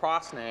roadways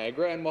across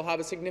Niagara and will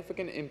have a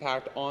significant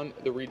impact on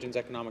the region's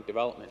economic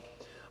development.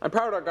 I'm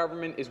proud our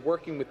government is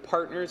working with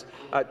partners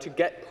to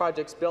get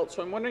projects built,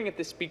 so I'm wondering if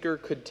the Speaker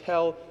could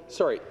tell,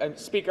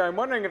 Speaker, I'm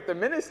wondering if the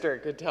Minister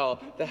could tell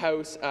the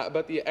House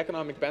about the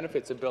economic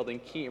benefits of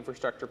building key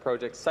infrastructure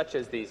projects such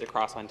as these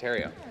across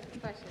Ontario.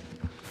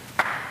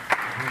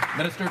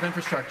 Minister of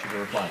Infrastructure to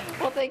reply.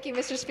 Well, thank you,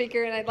 Mr.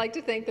 Speaker, and I'd like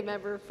to thank the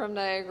member from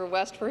Niagara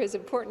West for his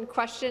important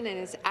question and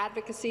his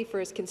advocacy for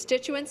his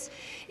constituents.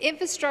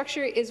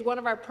 Infrastructure is one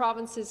of our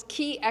province's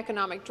key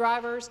economic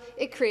drivers.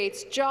 It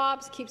creates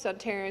jobs, keeps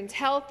Ontarians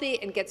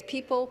healthy, and gets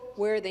people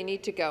where they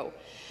need to go.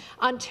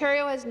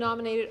 Ontario has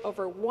nominated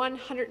over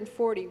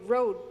 140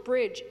 road,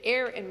 bridge,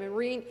 air and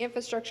marine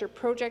infrastructure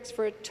projects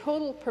for a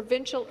total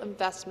provincial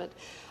investment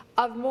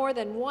of more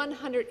than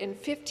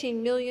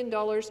 $115 million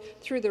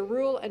through the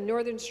rural and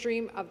northern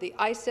stream of the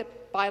ISIP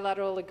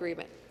bilateral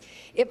agreement.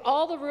 If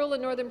all the rural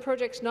and northern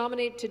projects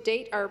nominated to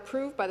date are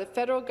approved by the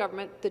federal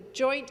government, the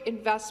joint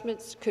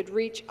investments could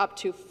reach up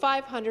to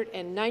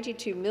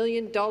 $592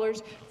 million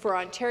for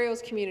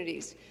Ontario's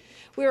communities.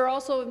 We are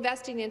also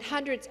investing in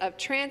hundreds of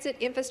transit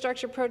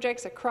infrastructure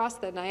projects across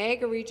the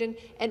Niagara region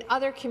and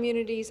other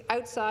communities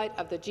outside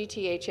of the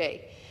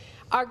GTHA.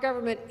 Our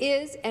government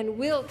is and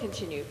will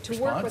continue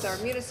to work with our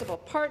municipal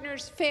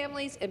partners,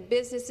 families and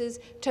businesses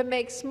to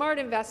make smart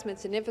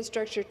investments in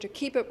infrastructure to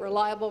keep it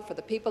reliable for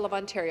the people of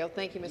Ontario.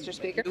 Thank you, Mr.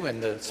 Speaker.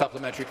 And the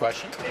supplementary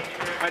question. Thank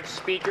you very much,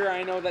 Speaker.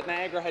 I know that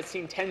Niagara has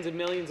seen tens of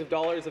millions of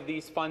dollars of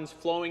these funds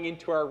flowing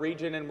into our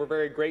region, and we're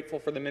very grateful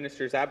for the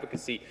minister's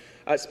advocacy.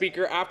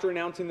 Speaker, after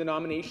announcing the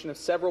nomination of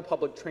several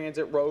public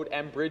transit, road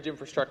and bridge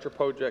infrastructure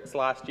projects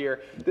last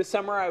year, this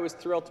summer I was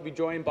thrilled to be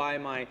joined by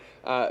my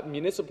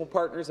municipal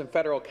partners and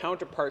federal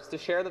counterparts to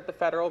share that the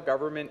federal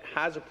government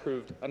has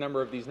approved a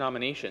number of these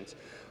nominations.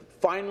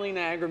 Finally,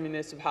 Niagara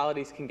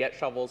municipalities can get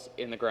shovels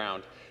in the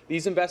ground.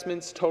 These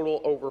investments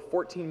total over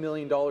 $14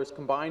 million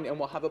combined and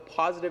will have a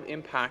positive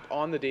impact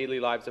on the daily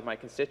lives of my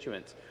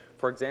constituents.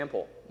 For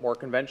example, more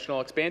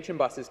conventional expansion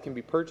buses can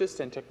be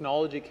purchased and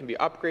technology can be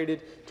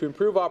upgraded to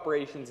improve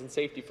operations and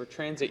safety for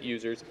transit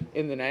users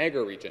in the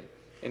Niagara region.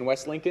 In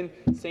West Lincoln,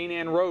 St.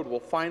 Anne Road will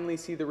finally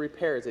see the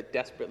repairs it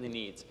desperately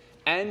needs.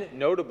 And,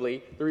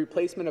 notably, the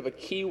replacement of a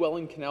key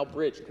Welland Canal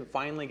Bridge can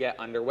finally get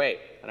underway.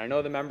 And I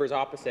know the members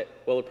opposite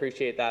will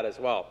appreciate that as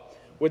well.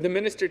 Would the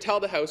minister tell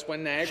the House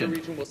when Niagara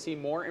region will see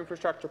more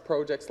infrastructure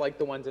projects like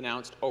the ones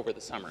announced over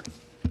the summer?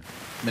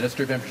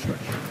 Minister of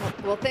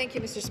Infrastructure. Well, thank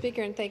you, Mr.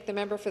 Speaker, and thank the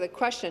member for the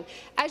question.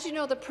 As you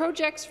know, the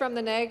projects from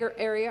the Niagara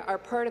area are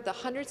part of the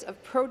hundreds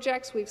of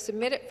projects we've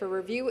submitted for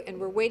review, and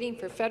we're waiting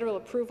for federal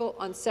approval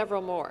on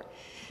several more.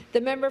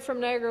 The member from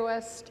Niagara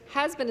West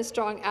has been a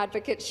strong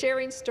advocate,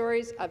 sharing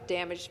stories of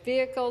damaged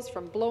vehicles,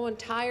 from blown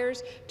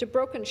tires to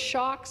broken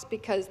shocks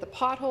because the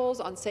potholes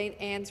on St.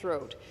 Anne's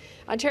Road.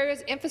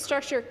 Ontario's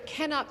infrastructure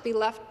cannot be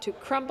left to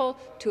crumble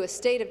to a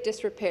state of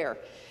disrepair.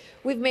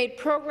 We've made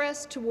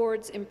progress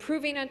towards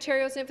improving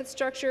Ontario's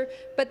infrastructure,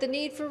 but the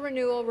need for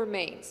renewal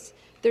remains.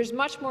 There's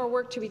much more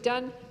work to be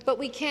done, but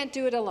we can't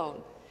do it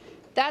alone.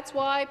 That's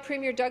why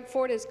Premier Doug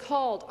Ford has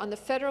called on the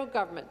federal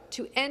government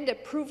to end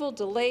approval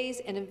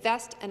delays and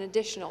invest an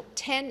additional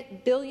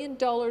 $10 billion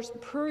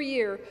per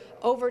year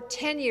over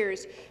 10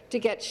 years to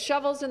get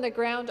shovels in the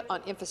ground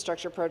on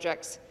infrastructure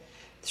projects.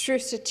 Through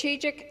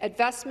strategic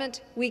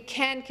investment, we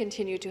can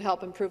continue to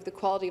help improve the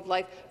quality of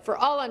life for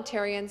all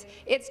Ontarians.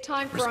 It's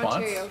time for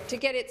Ontario to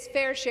get its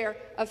fair share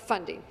of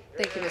funding.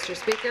 Thank you, Mr.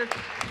 Speaker.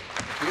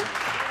 Thank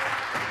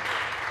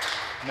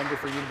you. Member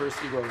for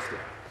University Rosedale.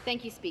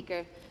 Thank you,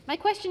 Speaker. My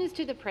question is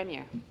to the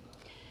Premier.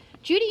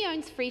 Judy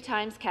owns Free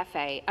Times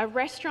Cafe, a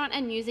restaurant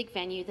and music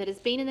venue that has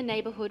been in the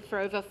neighbourhood for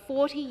over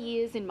 40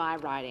 years in my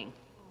riding.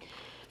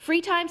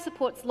 Free Times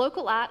supports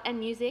local art and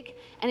music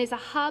and is a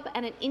hub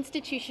and an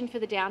institution for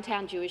the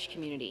downtown Jewish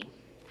community.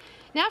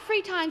 Now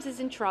Free Times is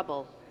in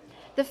trouble.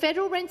 The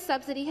federal rent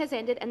subsidy has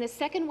ended and the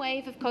second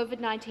wave of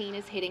COVID-19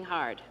 is hitting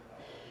hard.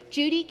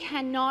 Judy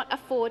cannot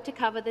afford to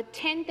cover the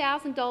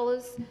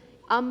 $10,000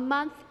 a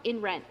month in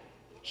rent.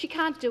 She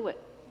can't do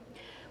it.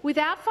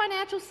 Without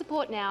financial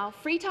support now,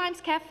 Free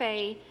Times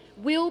Cafe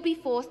will be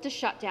forced to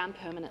shut down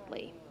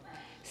permanently.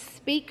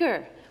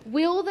 Speaker,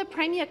 will the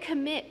Premier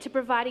commit to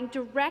providing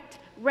direct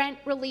rent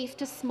relief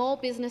to small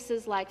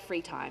businesses like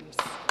Free Times?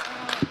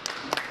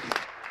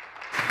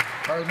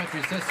 Parliamentary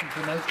Assistant to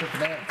the Minister of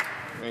Finance.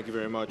 Thank you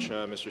very much,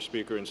 Mr.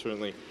 Speaker, and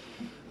certainly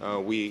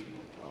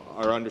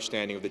our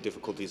understanding of the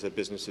difficulties that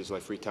businesses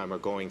like Free Time are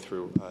going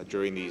through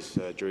during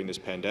this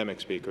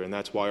pandemic, Speaker, and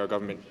that's why our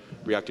government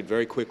reacted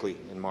very quickly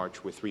in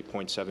March with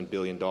 $3.7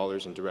 billion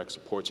in direct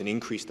supports and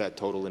increased that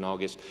total in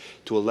August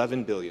to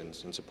 $11 billion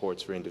in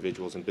supports for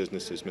individuals and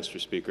businesses, Mr.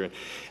 Speaker.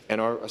 And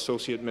our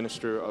Associate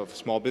Minister of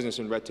Small Business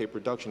and Red Tape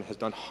Reduction has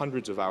done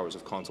hundreds of hours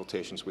of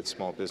consultations with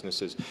small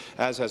businesses,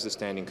 as has the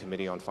Standing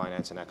Committee on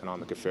Finance and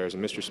Economic Affairs.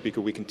 And, Mr.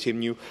 Speaker, we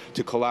continue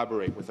to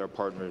collaborate with our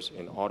partners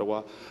in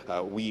Ottawa.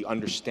 We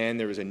understand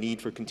there is a need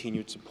for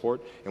continued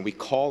support, and we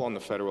call on the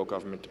federal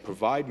government to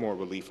provide more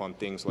relief on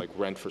things like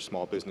rent for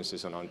small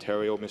businesses in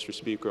Ontario, Mr.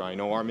 Speaker. I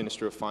know our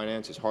Minister of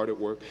Finance is hard at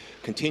work,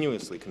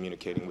 continuously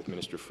communicating with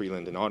Minister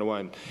Freeland in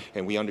Ottawa,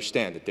 and we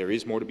understand that there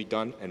is more to be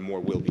done and more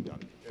will be done.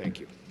 Thank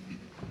you.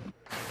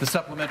 The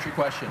supplementary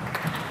question.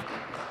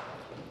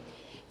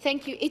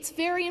 Thank you. It's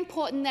very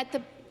important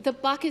that the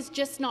buck is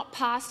just not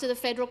passed to the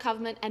federal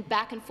government and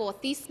back and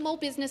forth. These small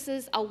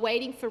businesses are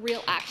waiting for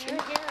real action.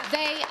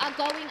 They are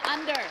going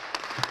under.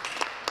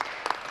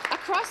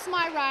 Across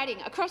my riding,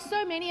 across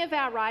so many of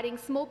our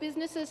ridings, small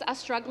businesses are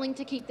struggling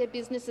to keep their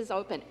businesses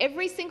open.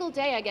 Every single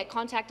day I get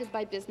contacted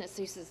by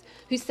businesses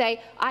who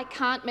say, I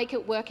can't make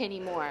it work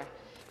anymore.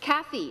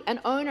 Kathy,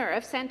 an owner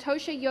of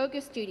Santosha Yoga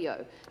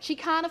Studio, she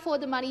can't afford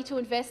the money to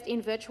invest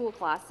in virtual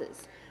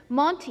classes.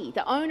 Monty,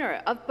 the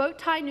owner of Boat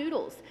Thai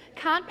Noodles,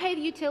 can't pay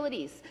the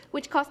utilities,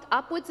 which cost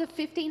upwards of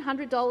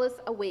 $1,500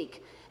 a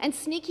week. And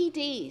Sneaky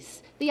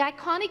D's, the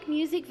iconic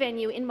music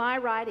venue in my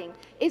riding,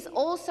 is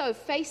also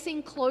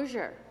facing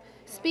closure.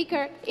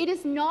 Speaker, it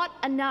is not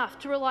enough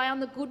to rely on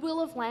the goodwill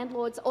of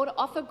landlords or to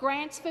offer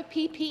grants for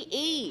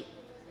PPE.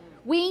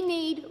 We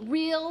need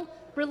real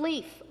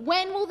relief.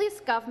 When will this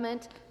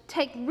government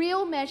take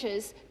real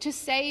measures to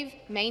save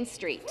Main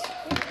Street?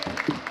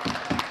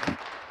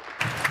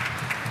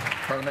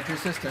 Parliamentary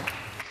assistant.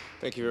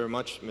 Thank you very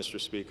much, Mr.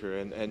 Speaker.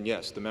 And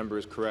yes, the member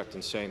is correct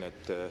in saying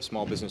that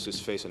small businesses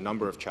face a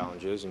number of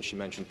challenges, and she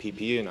mentioned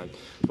PPE, and I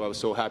was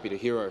so happy to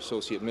hear our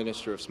Associate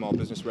Minister of Small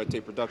Business Red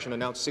Tape Reduction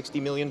announce $60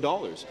 million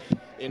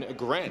in a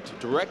grant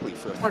directly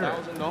for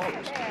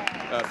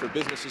 $1,000 for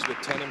businesses with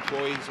 10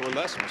 employees or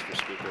less, Mr.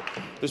 Speaker.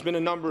 There's been a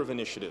number of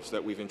initiatives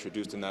that we've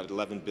introduced in that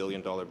 $11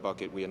 billion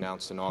bucket we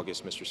announced in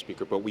August, Mr.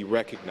 Speaker, but we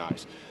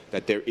recognize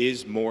that there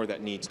is more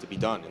that needs to be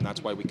done, and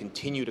that's why we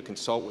continue to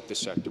consult with the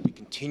sector. We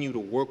continue to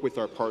work with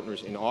our partners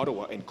in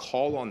Ottawa and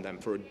call on them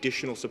for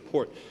additional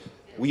support.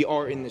 We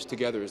are in this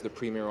together, as the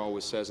Premier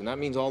always says, and that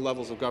means all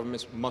levels of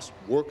governments must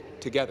work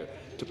together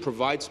to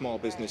provide small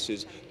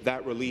businesses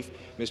that relief.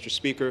 Mr.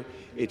 Speaker,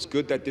 it's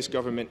good that this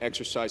government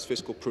exercised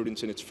fiscal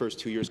prudence in its first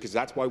 2 years, because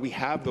that's why we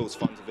have those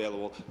funds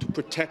available to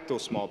protect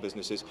those small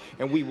businesses,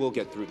 and we will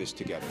get through this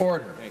together.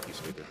 Order. Thank you,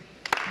 Speaker.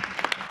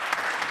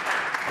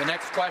 The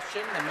next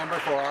question, the member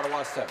for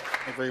Ottawa South.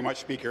 Thank you very much,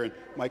 Speaker. And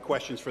my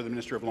question is for the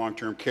Minister of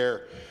Long-Term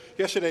Care.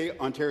 Yesterday,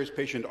 Ontario's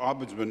patient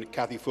ombudsman,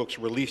 Kathy Fuchs,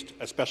 released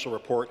a special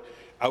report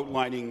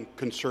outlining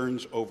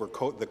concerns over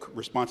the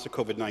response to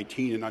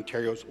COVID-19 in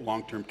Ontario's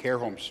long-term care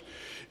homes.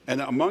 And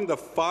among the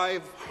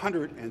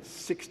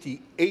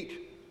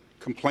 568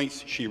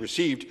 complaints she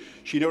received,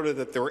 she noted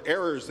that there were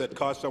errors that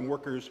caused some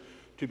workers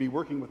to be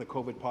working with a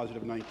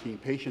COVID-positive 19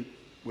 patient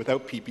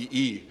without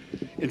PPE,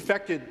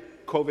 infected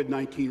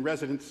COVID-19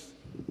 residents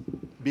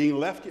being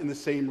left in the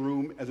same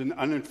room as an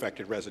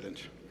uninfected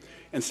resident,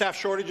 and staff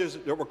shortages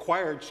that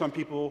required some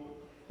people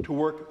to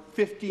work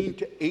 15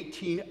 to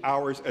 18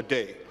 hours a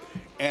day.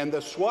 And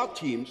the SWAT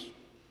teams,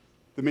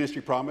 the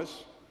ministry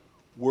promised,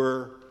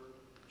 were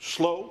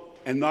slow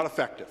and not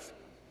effective.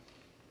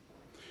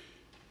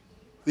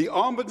 The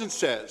Ombudsman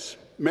says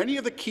many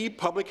of the key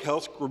public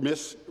health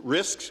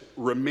risks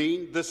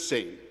remain the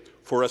same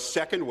for a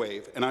second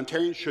wave, and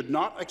Ontarians should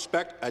not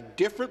expect a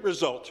different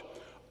result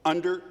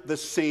under the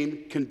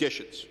same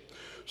conditions.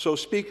 So,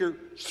 Speaker,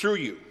 through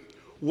you,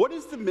 what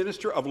is the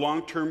Minister of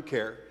Long-Term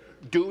Care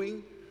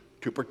doing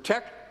to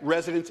protect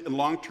residents in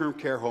long-term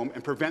care homes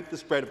and prevent the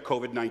spread of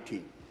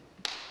COVID-19?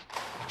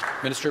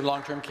 Minister of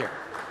Long-Term Care.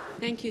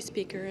 Thank you,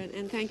 Speaker,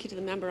 and thank you to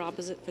the member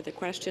opposite for the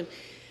question.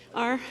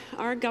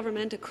 Our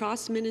government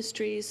across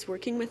ministries,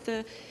 working with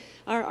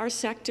our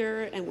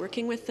sector and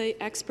working with the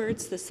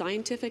experts, the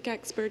scientific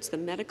experts, the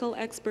medical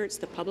experts,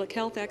 the public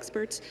health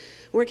experts,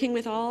 working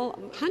with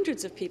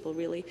hundreds of people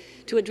really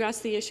to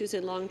address the issues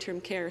in long-term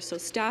care. So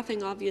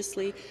staffing,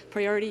 obviously,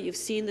 priority. You've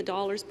seen the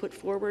dollars put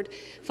forward,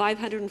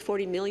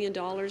 $540 million,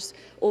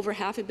 over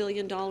 $500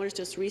 million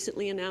just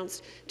recently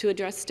announced to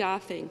address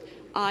staffing,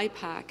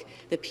 IPAC,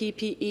 the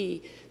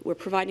PPE. We're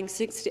providing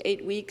 6 to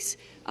 8 weeks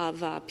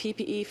of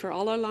PPE for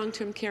all our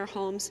long-term care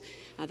homes.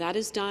 That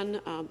is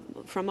done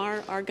from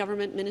our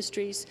government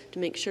ministries to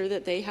make sure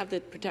that they have the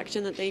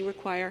protection that they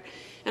require.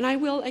 And I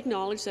will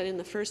acknowledge that in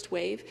the first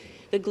wave,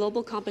 the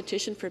global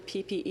competition for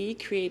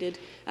PPE created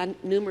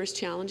numerous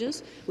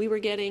challenges. We were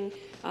getting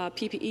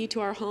PPE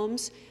to our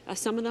homes,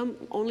 some of them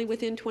only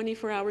within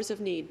 24 hours of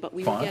need, but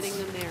we were getting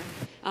them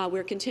there.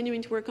 We're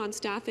continuing to work on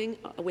staffing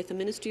with the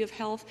Ministry of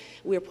Health.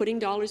 We are putting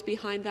dollars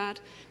behind that.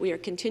 We are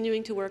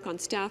continuing to work on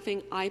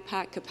staffing,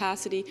 IPAC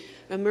capacity,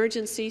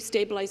 emergency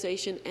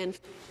stabilization, and...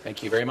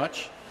 Thank you very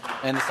much.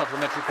 And the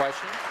supplementary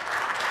question.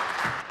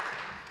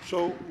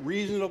 So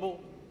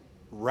reasonable,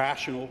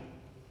 rational,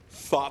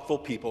 thoughtful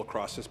people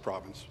across this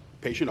province,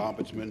 patient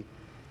ombudsmen,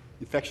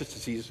 infectious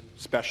disease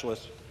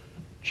specialists,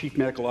 chief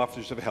medical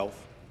officers of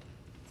health,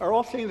 are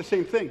all saying the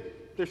same thing.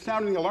 They're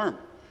sounding the alarm.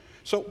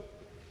 So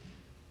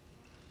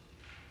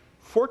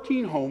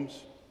 14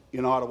 homes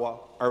in Ottawa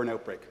are an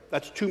outbreak.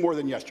 That's 2 more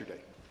than yesterday.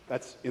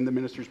 That's in the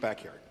minister's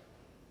backyard.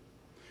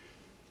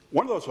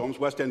 One of those homes,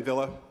 West End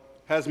Villa,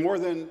 has more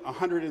than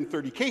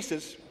 130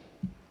 cases,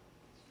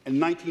 and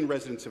 19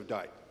 residents have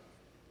died.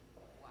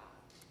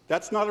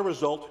 That's not a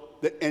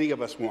result that any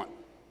of us want.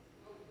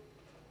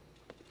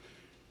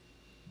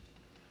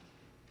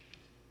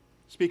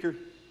 Speaker,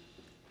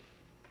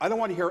 I don't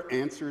want to hear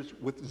answers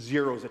with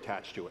zeros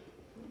attached to it,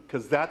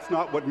 because that's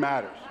not what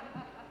matters.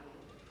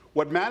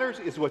 What matters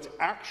is what's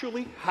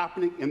actually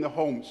happening in the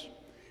homes,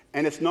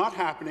 and it's not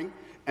happening,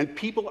 and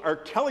people are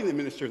telling the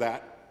minister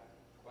that.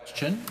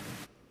 Question.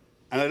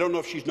 And I don't know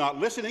if she's not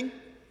listening.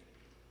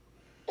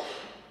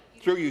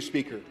 Through you,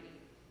 Speaker,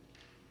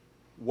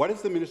 what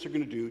is the minister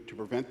going to do to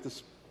prevent the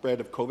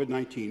spread of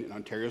COVID-19 in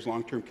Ontario's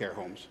long-term care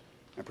homes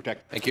and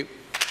protect? Thank you.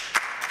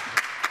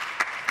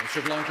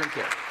 Minister of Long-Term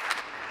Care.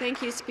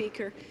 Thank you,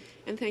 Speaker.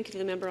 And thank you to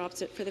the member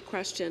opposite for the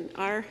question.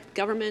 Our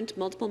government,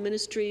 multiple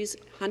ministries,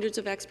 hundreds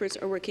of experts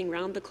are working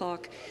round the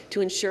clock to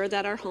ensure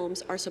that our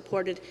homes are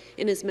supported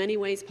in as many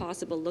ways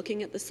possible,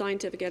 looking at the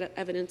scientific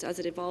evidence as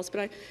it evolves.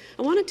 But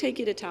I want to take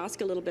you to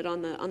task a little bit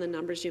on the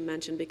numbers you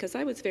mentioned, because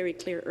I was very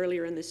clear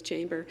earlier in this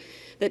chamber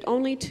that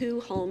only 2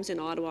 homes in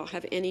Ottawa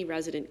have any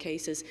resident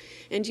cases.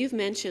 And you've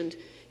mentioned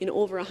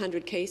over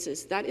 100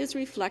 cases. That is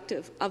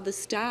reflective of the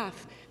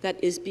staff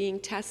that is being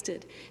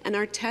tested. And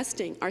our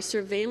testing, our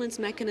surveillance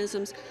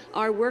mechanisms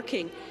are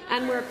working.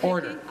 And we're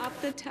picking up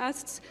the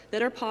tests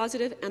that are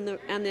positive, and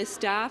the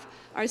staff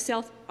are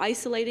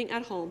self-isolating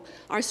at home.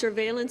 Our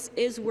surveillance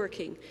is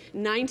working.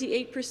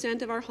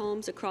 98% of our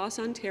homes across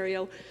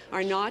Ontario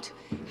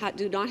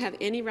do not have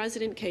any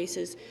resident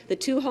cases. The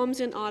 2 homes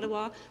in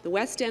Ottawa, the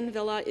West End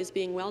Villa is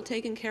being well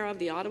taken care of.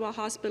 The Ottawa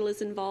Hospital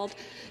is involved.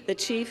 The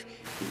Chief,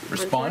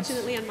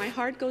 unfortunately, and my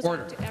heart goes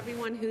out to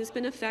everyone who's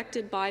been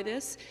affected by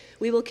this.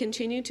 We will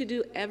continue to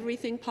do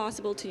everything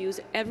possible to use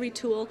every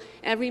tool,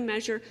 every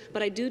measure,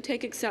 but I do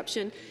take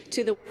exception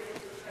to the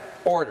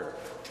order.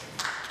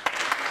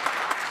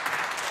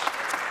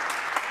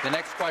 The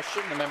next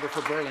question, the member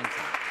for Burlington.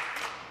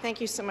 Thank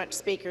you so much,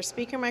 Speaker.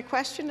 Speaker, my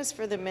question is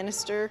for the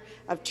Minister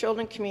of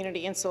Children,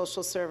 Community and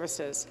Social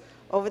Services.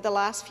 Over the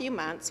last few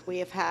months, we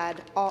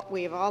have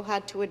all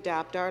had to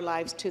adapt our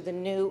lives to the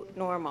new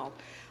normal.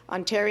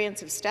 Ontarians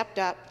have stepped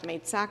up,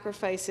 made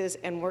sacrifices,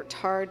 and worked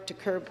hard to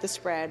curb the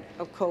spread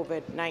of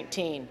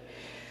COVID-19.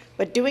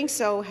 But doing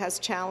so has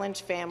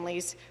challenged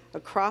families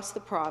across the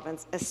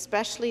province,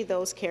 especially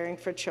those caring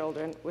for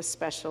children with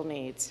special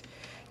needs.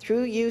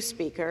 Through you,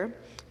 Speaker,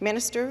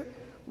 Minister,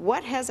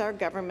 what has our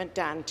government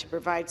done to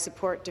provide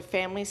support to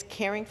families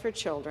caring for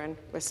children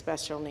with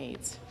special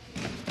needs?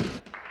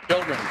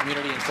 Children,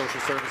 Community and Social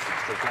Services.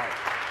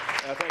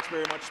 Thanks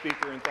very much,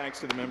 Speaker, and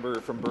thanks to the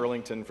member from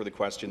Burlington for the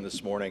question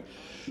this morning.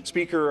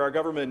 Speaker, our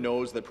government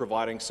knows that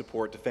providing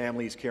support to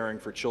families caring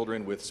for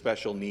children with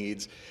special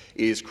needs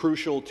is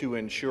crucial to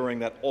ensuring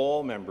that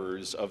all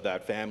members of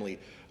that family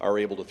are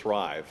able to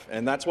thrive.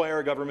 And that's why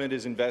our government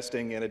is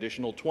investing an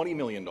additional $20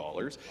 million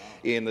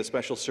in the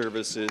Special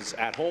Services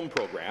at Home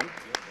program,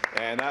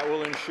 and that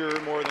will ensure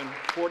more than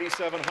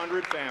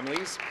 4,700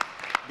 families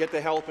get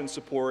the help and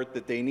support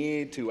that they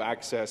need to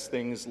access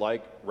things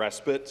like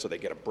respite, so they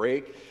get a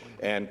break,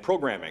 and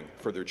programming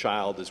for their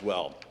child as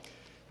well.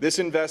 This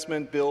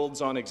investment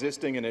builds on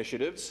existing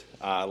initiatives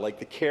like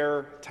the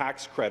CARE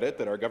tax credit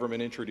that our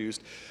government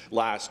introduced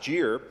last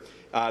year.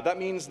 That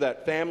means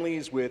that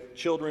families with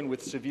children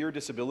with severe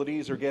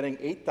disabilities are getting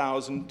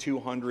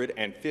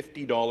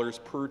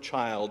 $8,250 per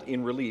child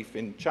in relief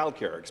in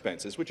childcare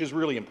expenses, which is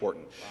really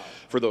important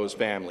for those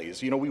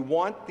families. We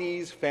want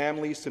these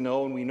families to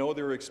know, and we know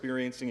they're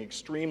experiencing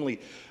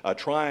extremely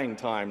trying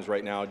times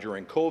right now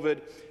during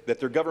COVID, that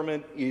their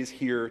government is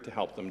here to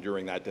help them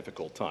during that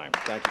difficult time.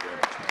 Thank you very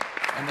much.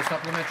 And the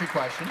supplementary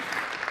question.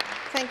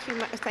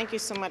 Thank you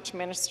so much,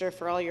 Minister,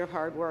 for all your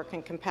hard work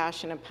and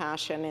compassion and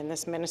passion in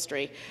this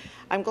ministry.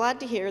 I'm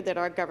glad to hear that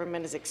our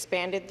government has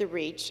expanded the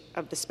reach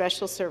of the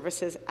Special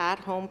Services at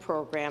Home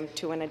program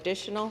to an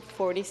additional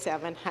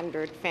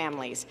 4,700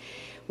 families,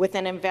 with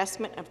an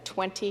investment of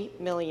 $20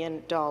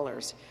 million.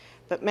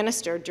 But,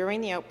 Minister,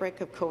 during the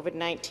outbreak of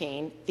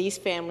COVID-19, these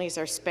families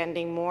are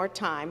spending more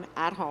time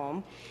at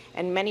home,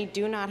 and many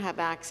do not have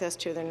access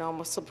to their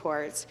normal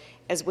supports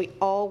as we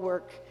all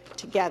work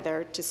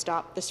together to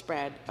stop the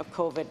spread of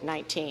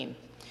COVID-19.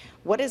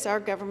 What is our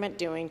government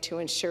doing to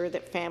ensure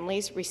that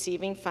families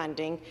receiving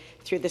funding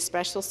through the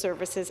Special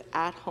Services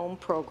at Home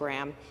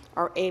program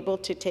are able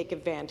to take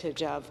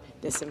advantage of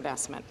this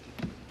investment?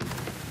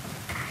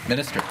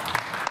 Minister.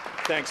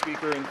 Thanks,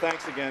 Speaker, and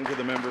thanks again to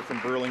the member from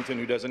Burlington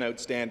who does an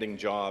outstanding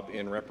job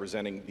in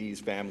representing these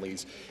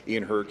families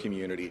in her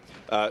community.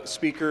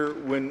 Speaker,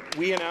 when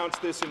we announced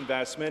this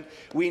investment,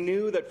 we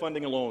knew that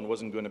funding alone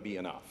wasn't going to be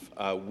enough.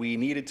 We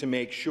needed to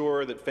make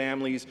sure that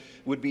families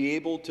would be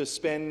able to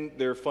spend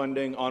their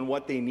funding on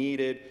what they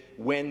needed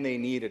when they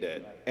needed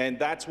it. And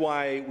that's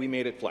why we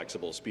made it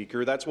flexible,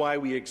 Speaker. That's why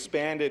we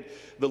expanded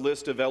the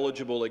list of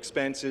eligible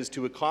expenses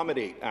to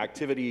accommodate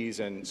activities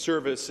and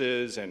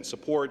services and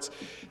supports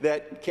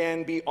that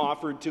can be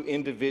offered to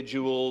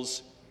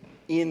individuals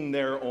in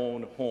their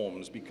own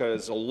homes,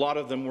 because a lot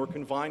of them were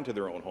confined to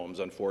their own homes,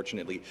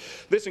 unfortunately.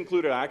 This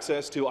included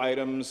access to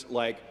items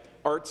like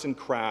arts and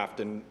craft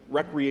and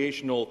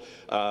recreational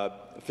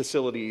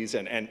facilities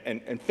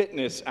and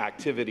fitness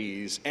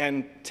activities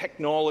and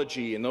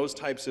technology and those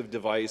types of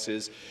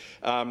devices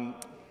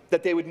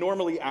that they would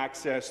normally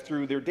access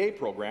through their day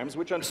programs,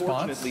 which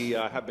unfortunately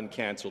have been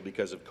cancelled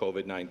because of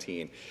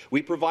COVID-19.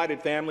 We provided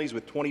families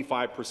with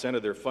 25%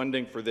 of their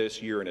funding for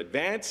this year in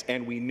advance,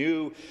 and we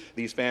knew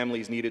these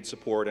families needed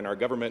support, and our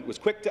government was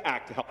quick to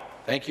act to help.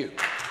 Thank you.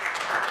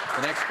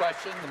 The next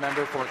question, the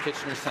member for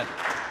Kitchener Centre.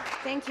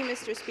 Thank you,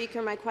 Mr. Speaker.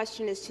 My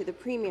question is to the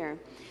Premier.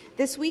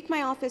 This week,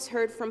 my office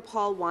heard from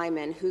Paul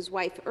Wyman, whose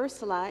wife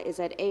Ursula is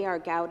at A.R.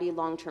 Gowdy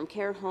Long-Term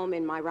Care Home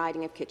in my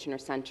riding of Kitchener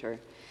Centre.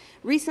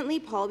 Recently,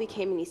 Paul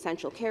became an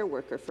essential care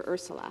worker for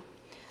Ursula.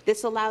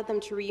 This allowed them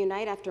to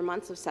reunite after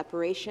months of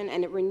separation,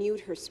 and it renewed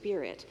her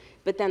spirit.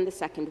 But then the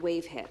second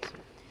wave hit.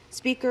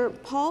 Speaker,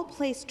 Paul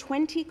placed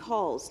 20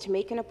 calls to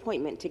make an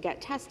appointment to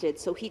get tested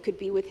so he could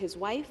be with his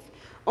wife,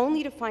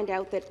 only to find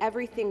out that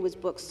everything was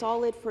booked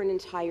solid for an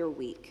entire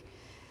week.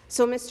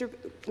 So,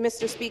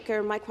 Mr.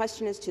 Speaker, my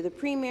question is to the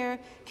Premier.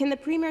 Can the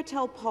Premier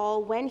tell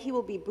Paul when he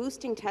will be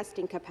boosting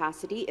testing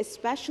capacity,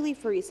 especially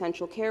for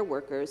essential care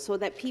workers, so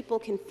that people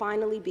can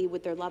finally be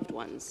with their loved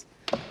ones?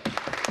 The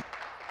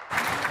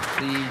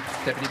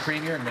Deputy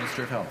Premier and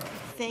Minister of Health.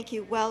 Thank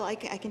you. Well, I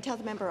can tell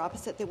the member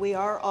opposite that we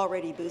are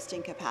already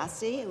boosting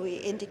capacity. We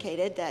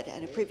indicated that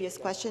in a previous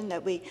question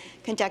that we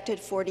conducted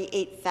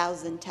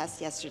 48,000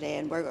 tests yesterday,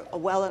 and we're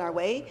well on our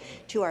way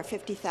to our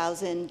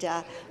 50,000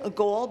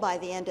 goal by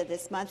the end of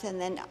this month,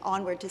 and then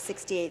onward to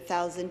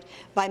 68,000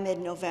 by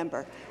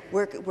mid-November.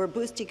 We're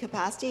boosting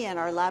capacity and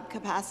our lab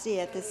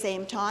capacity at the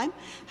same time.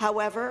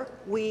 However,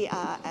 we're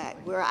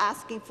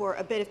asking for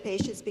a bit of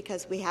patience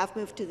because we have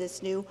moved to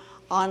this new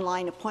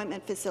online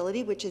appointment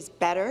facility, which is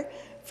better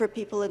for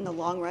people in the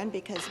long run,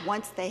 because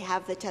once they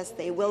have the test,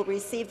 they will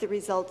receive the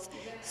results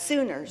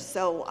sooner.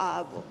 So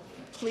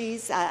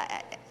please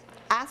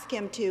ask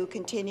him to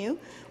continue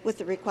with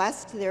the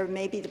request. There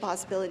may be the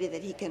possibility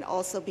that he can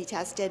also be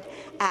tested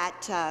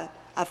at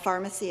a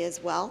pharmacy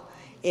as well,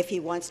 if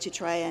he wants to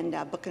try and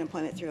book an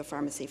appointment through a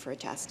pharmacy for a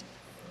test.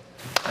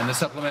 And the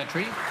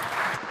supplementary.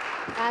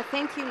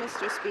 Thank you,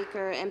 Mr.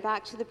 Speaker. And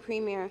back to the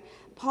Premier.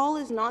 Paul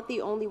is not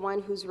the only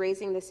one who's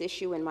raising this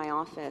issue in my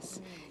office.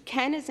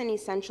 Ken is an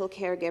essential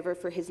caregiver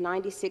for his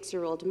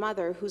 96-year-old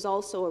mother, who's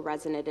also a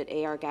resident at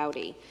A.R.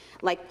 Gowdy.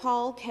 Like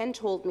Paul, Ken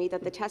told me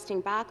that the testing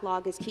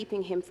backlog is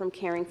keeping him from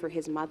caring for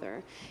his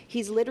mother.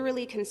 He's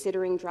literally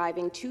considering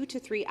driving 2 to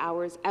 3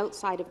 hours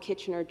outside of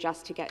Kitchener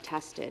just to get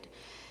tested.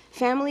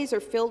 Families are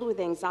filled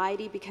with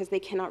anxiety because they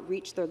cannot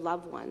reach their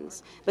loved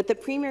ones. But the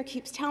Premier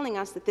keeps telling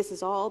us that this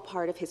is all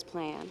part of his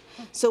plan.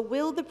 So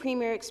will the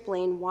Premier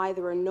explain why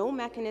there are no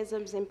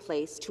mechanisms in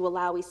place to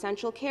allow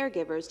essential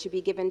caregivers to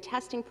be given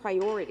testing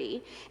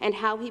priority, and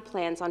how he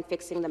plans on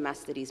fixing the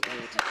mess that he's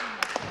made?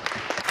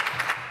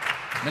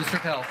 Minister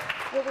of Health.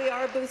 Well, we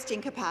are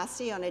boosting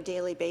capacity on a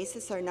daily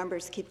basis. Our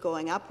numbers keep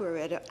going up. We're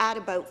at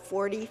about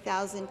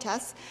 40,000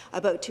 tests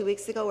about 2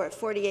 weeks ago. We're at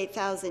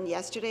 48,000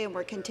 yesterday, and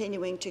we're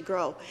continuing to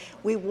grow.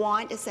 We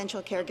want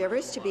essential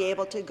caregivers to be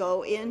able to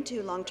go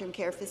into long-term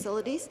care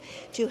facilities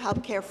to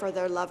help care for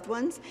their loved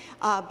ones.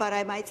 But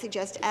I might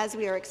suggest, as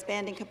we are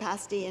expanding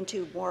capacity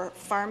into more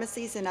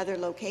pharmacies and other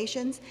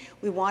locations,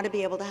 we want to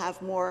be able to have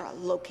more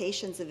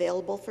locations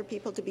available for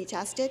people to be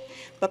tested.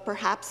 But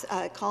perhaps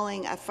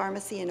calling a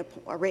pharmacy and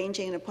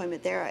arranging an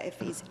appointment there, if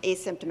he's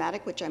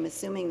asymptomatic, which I'm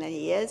assuming that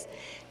he is,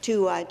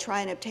 to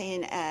try and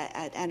obtain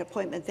an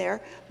appointment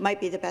there might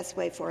be the best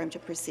way for him to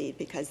proceed,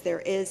 because there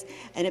is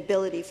an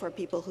ability for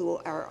people who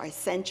are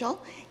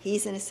essential.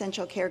 He's an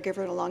essential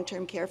caregiver in a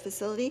long-term care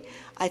facility.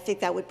 I think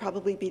that would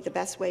probably be the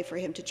best way for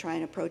him to try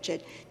and approach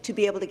it, to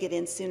be able to get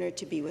in sooner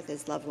to be with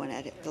his loved one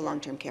at the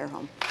long-term care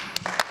home.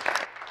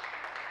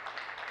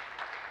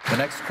 The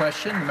next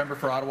question, the member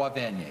for Ottawa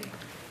Vanier.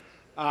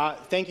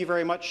 Thank you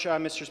very much,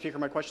 Mr. Speaker.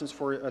 My question is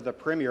for the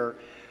Premier.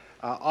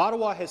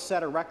 Ottawa has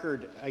set a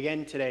record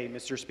again today,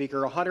 Mr.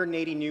 Speaker,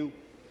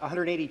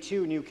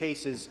 182 new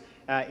cases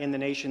in the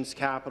nation's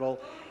capital,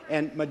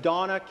 and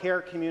Madonna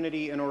Care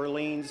Community in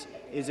Orleans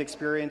is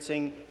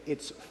experiencing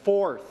its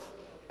 4th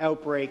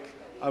outbreak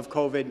of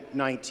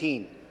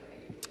COVID-19.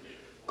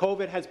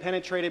 COVID has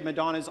penetrated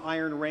Madonna's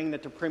iron ring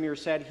that the Premier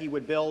said he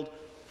would build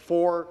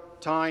 4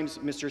 times,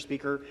 Mr.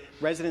 Speaker.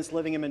 Residents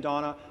living in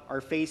Madonna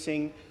are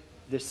facing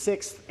the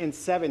 6th and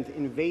 7th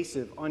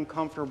invasive,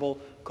 uncomfortable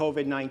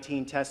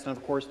COVID-19 tests, and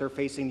of course they're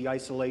facing the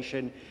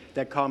isolation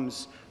that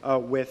comes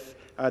with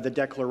the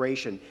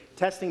declaration.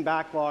 Testing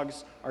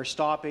backlogs are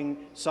stopping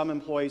some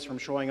employees from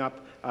showing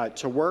up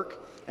to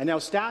work, and now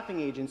staffing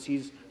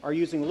agencies are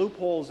using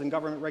loopholes in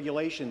government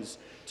regulations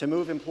to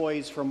move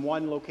employees from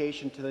one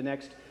location to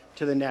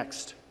the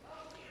next.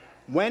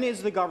 When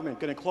is the government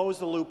going to close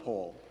the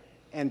loophole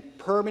and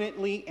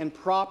permanently and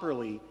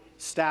properly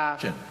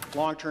staff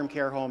long-term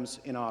care homes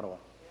in Ottawa?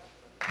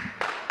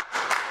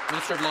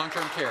 Minister of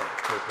Long-Term Care.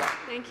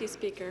 Thank you,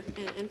 Speaker,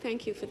 and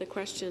thank you for the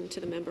question to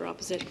the member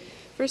opposite.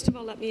 First of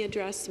all, let me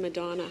address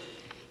Madonna.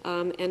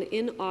 And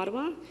in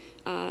Ottawa,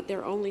 there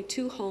are only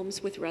 2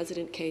 homes with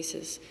resident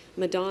cases.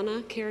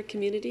 Madonna Care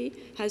Community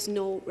has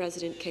no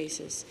resident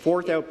cases.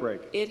 4th outbreak.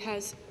 It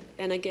has,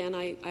 and again,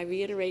 I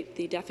reiterate,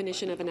 the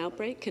definition of an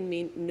outbreak can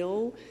mean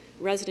no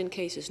resident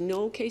cases,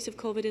 no case of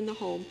COVID in the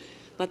home,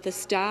 but the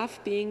staff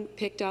being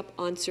picked up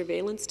on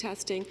surveillance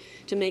testing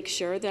to make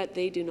sure that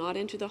they do not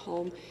enter the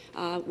home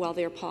while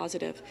they're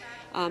positive.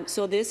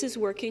 So this is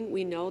working.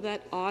 We know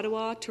that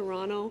Ottawa,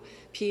 Toronto,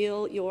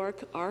 Peel,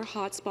 York are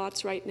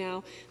hotspots right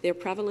now. Their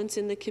prevalence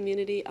in the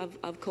community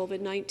of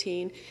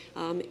COVID-19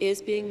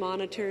 is being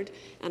monitored,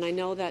 and I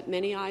know that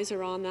many eyes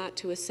are on that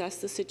to assess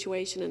the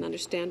situation and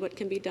understand what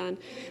can be done.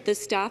 The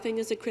staffing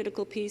is a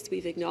critical piece.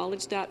 We've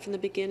acknowledged that from the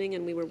beginning,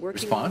 and we were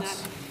working on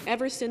that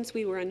ever since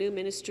we were a new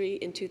ministry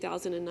in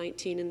 2018.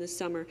 2019 in the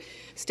summer.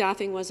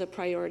 Staffing was a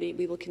priority.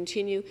 We will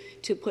continue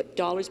to put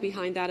dollars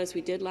behind that as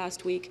we did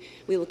last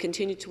week. We will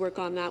continue to work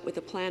on that with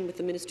a plan with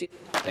the Ministry.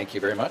 Thank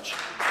you very much.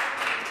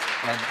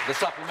 And the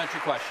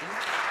supplementary question.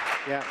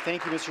 Yeah,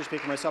 thank you, Mr.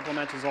 Speaker. My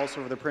supplement is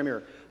also for the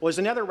Premier. Well, there's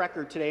another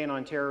record today in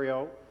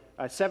Ontario,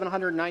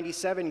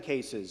 797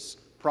 cases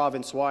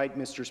province-wide,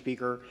 Mr.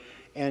 Speaker,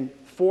 and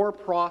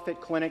for-profit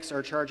clinics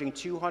are charging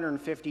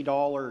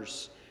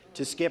 $250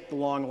 to skip the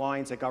long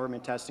lines at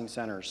government testing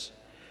centres.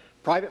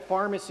 Private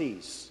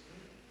pharmacies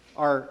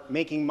are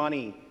making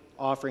money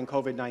offering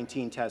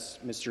COVID-19 tests,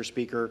 Mr.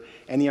 Speaker,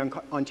 and the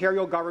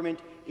Ontario government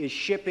is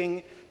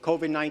shipping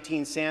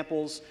COVID-19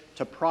 samples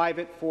to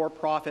private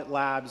for-profit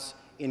labs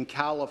in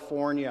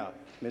California,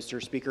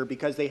 Mr. Speaker,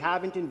 because they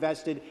haven't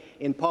invested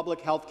in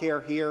public health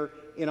care here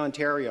in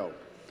Ontario.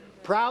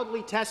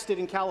 Proudly tested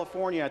in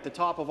California at the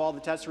top of all the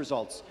test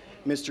results,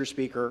 Mr.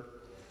 Speaker.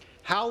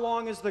 How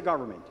long is the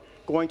government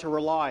going to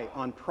rely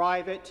on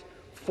private,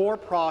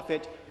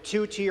 for-profit,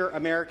 two-tier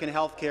American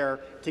health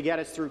care to get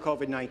us through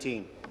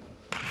COVID-19?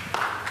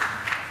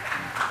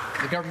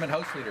 The Government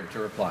House Leader to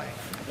reply.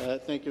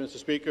 Thank you, Mr.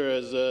 Speaker.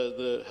 As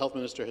the Health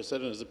Minister has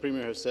said and as the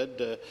Premier has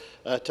said,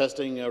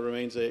 testing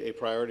remains a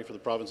priority for the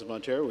province of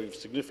Ontario. We've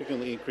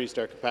significantly increased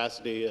our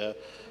capacity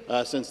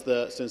since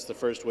the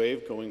first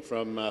wave, going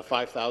from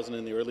 5,000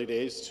 in the early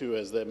days to,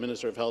 as the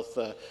Minister of Health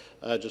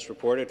just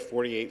reported,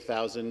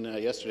 48,000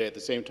 yesterday. At the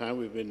same time,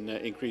 we've been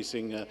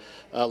increasing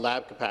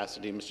lab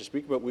capacity, Mr.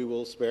 Speaker, but we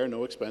will spare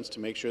no expense to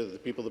make sure that the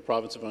people of the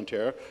province of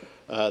Ontario,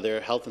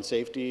 their health and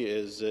safety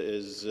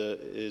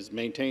is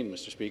maintained,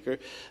 Mr. Speaker.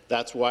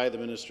 That's why the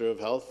Minister of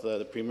Health,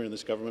 the Premier and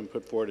this government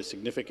put forward a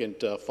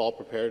significant fall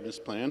preparedness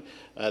plan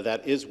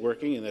that is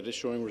working and that is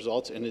showing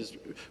results and is,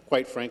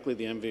 quite frankly,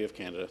 the envy of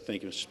Canada.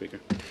 Thank you, Mr. Speaker.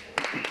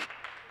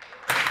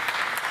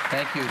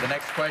 Thank you. The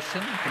next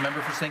question, the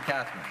member for St.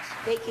 Catharines.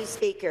 Thank you,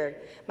 Speaker.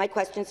 My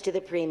question is to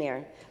the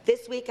Premier.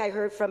 This week I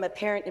heard from a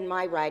parent in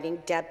my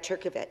riding, Deb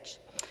Turkovich.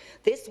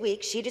 This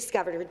week she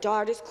discovered her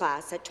daughter's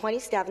class at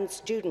 27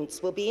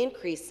 students will be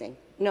increasing.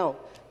 No,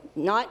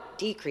 not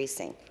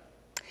decreasing.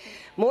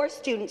 More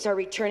students are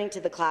returning to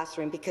the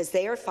classroom because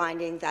they are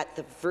finding that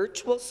the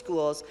virtual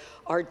schools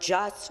are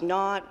just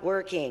not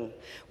working.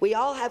 We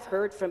all have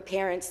heard from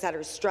parents that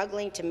are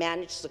struggling to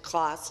manage the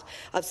cost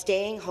of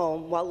staying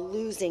home while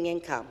losing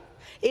income.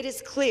 It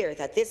is clear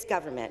that this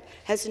government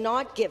has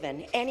not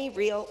given any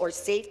real or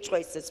safe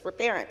choices for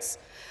parents.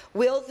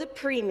 Will the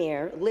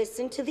Premier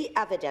listen to the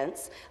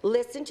evidence,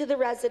 listen to the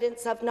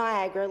residents of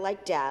Niagara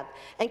like Deb,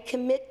 and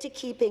commit to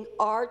keeping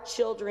our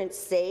children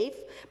safe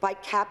by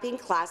capping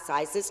class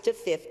sizes to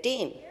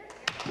 15?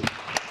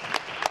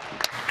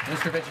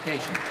 Minister of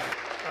Education.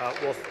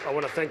 Well, I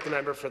want to thank the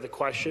member for the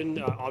question.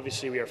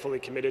 Obviously, we are fully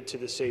committed to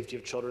the safety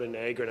of children in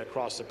Niagara and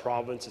across the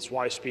province. It's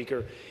why,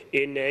 Speaker,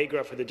 in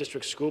Niagara for the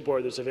District School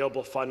Board, there's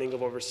available funding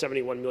of over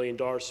 $71 million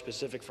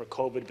specific for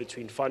COVID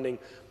between funding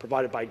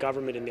provided by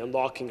government and the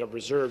unlocking of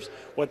reserves.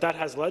 What that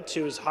has led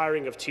to is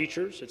hiring of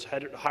teachers, it's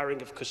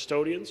hiring of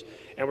custodians,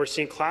 and we're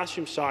seeing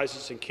classroom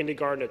sizes in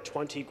kindergarten at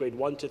 20, grade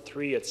 1 to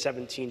 3 at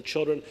 17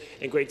 children,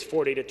 and grades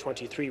 4 to 8 at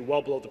 23,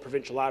 well below the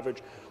provincial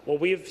average. What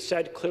we have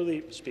said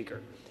clearly,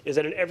 Speaker, is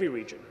that in every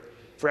region,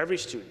 for every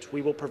student,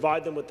 we will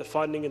provide them with the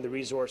funding and the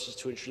resources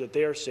to ensure that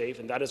they are safe,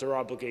 and that is our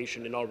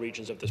obligation in all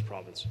regions of this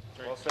province.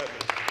 Well said.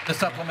 The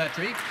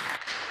supplementary.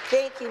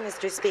 Thank you,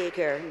 Mr.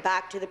 Speaker.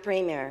 Back to the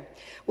Premier.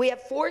 We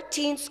have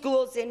 14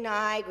 schools in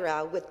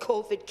Niagara with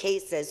COVID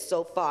cases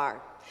so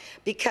far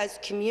because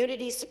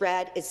community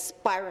spread is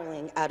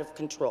spiraling out of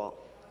control.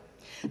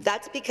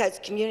 That's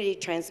because community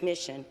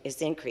transmission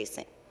is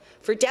increasing.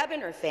 For Deb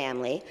and her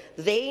family,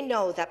 they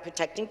know that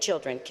protecting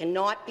children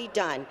cannot be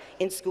done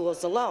in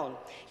schools alone.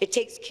 It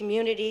takes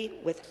community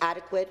with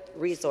adequate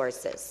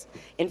resources.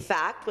 In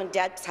fact, when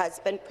Deb's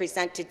husband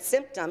presented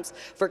symptoms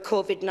for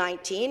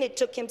COVID-19, it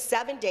took him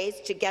 7 days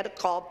to get a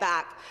call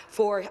back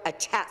for a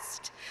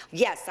test.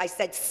 Yes, I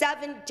said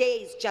 7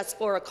 days just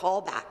for a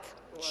call back.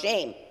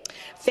 Shame.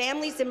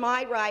 Families in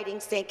my riding,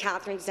 St.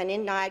 Catharines and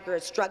in Niagara, are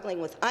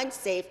struggling with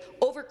unsafe,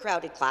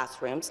 overcrowded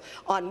classrooms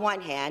on one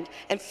hand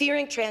and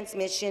fearing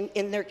transmission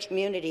in their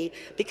community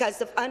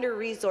because of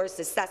under-resourced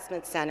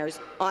assessment centres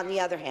on the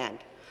other hand.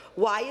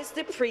 Why is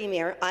the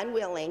Premier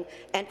unwilling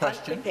and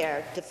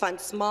unprepared to fund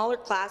smaller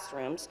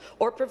classrooms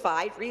or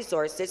provide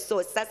resources so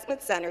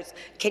assessment centres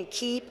can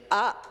keep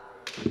up?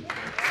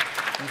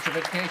 Minister of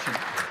Education.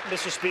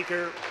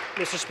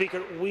 Mr.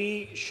 Speaker,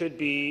 we should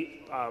be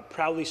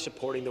proudly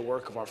supporting the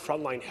work of our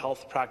frontline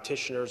health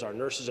practitioners, our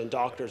nurses and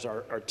doctors,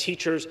 our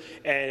teachers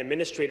and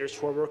administrators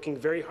who are working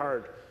very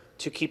hard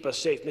to keep us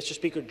safe. Mr.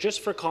 Speaker,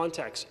 just for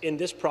context, in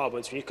this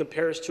province, when you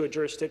compare us to a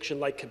jurisdiction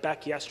like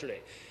Quebec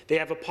yesterday, they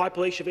have a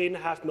population of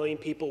 8.5 million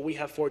people, we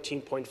have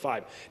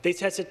 14.5. They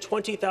tested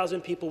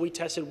 20,000 people, we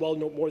tested well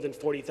more than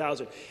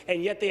 40,000,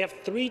 and yet they have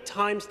 3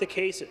 times the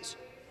cases.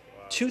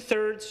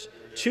 2/3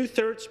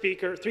 2/3,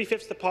 Speaker,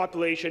 3/5 the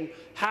population,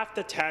 half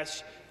the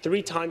tests,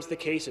 3 times the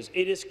cases.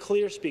 It is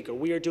clear, Speaker,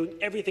 we are doing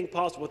everything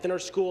possible within our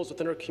schools,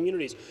 within our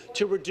communities,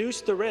 to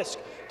reduce the risk,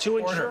 to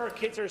ensure our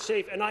kids are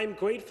safe. And I am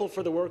grateful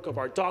for the work of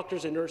our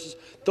doctors and nurses,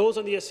 those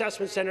on the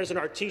assessment centres and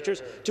our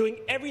teachers, doing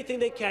everything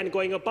they can,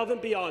 going above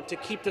and beyond to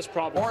keep this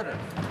problem. Order.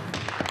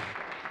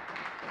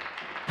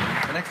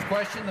 The next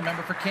question, the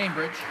member for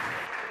Cambridge.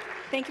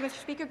 Thank you, Mr.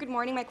 Speaker. Good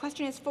morning. My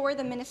question is for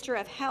the Minister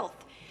of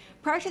Health.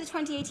 Prior to the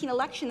 2018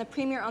 election, the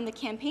Premier on the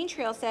campaign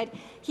trail said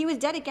he was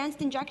dead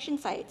against injection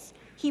sites.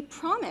 He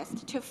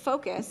promised to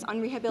focus on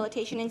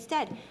rehabilitation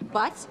instead.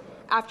 But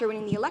after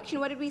winning the election,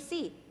 what did we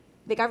see?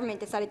 The government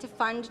decided to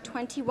fund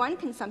 21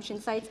 consumption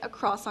sites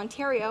across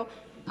Ontario,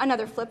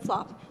 another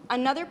flip-flop,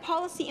 another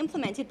policy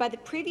implemented by the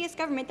previous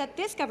government that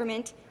this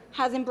government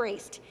has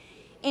embraced.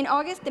 In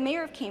August, the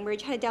Mayor of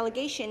Cambridge had a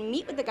delegation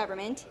meet with the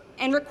government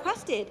and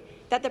requested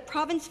that the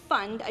province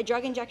fund a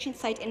drug injection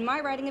site in my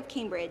riding of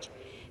Cambridge.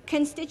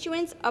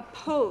 Constituents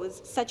oppose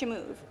such a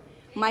move.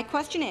 My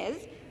question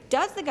is,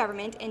 does the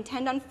government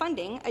intend on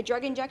funding a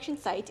drug injection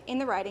site in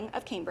the riding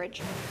of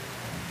Cambridge?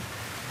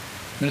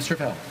 Minister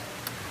of Health.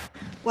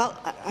 Well,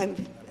 I'm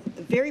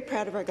very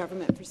proud of our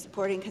government for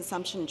supporting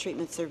consumption and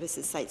treatment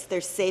services sites.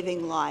 They're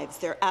saving lives.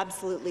 They're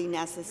absolutely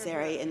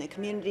necessary, and the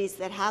communities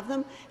that have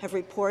them have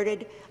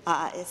reported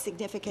a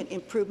significant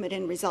improvement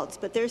in results.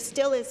 But there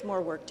still is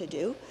more work to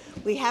do.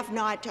 We have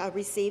not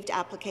received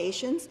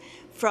applications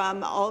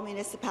from all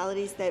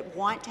municipalities that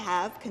want to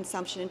have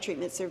consumption and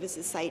treatment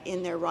services site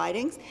in their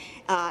ridings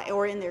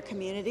or in their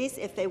communities.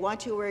 If they want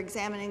to, we're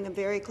examining them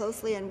very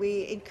closely, and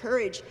we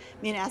encourage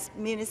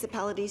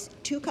municipalities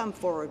to come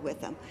forward with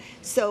them.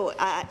 So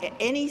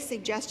any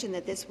suggestion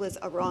that this was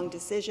a wrong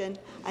decision,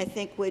 I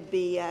think, would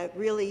be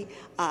really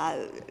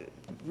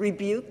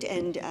rebuked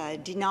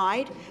and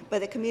denied by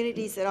the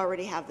communities that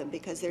already have them,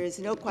 because there is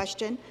no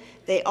question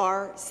they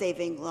are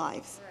saving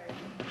lives.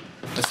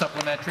 The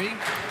supplementary.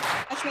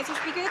 Mr.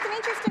 Speaker, it's an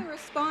interesting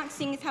response,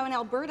 seeing as how in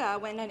Alberta,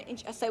 when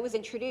a site was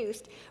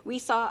introduced, we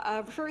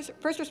saw first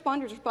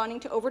responders responding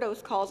to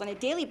overdose calls on a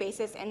daily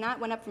basis, and that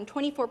went up from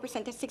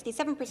 24% to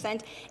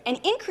 67%, an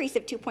increase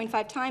of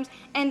 2.5 times,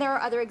 and there are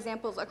other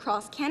examples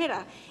across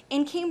Canada.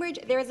 In Cambridge,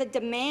 there is a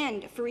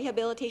demand for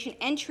rehabilitation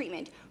and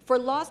treatment, for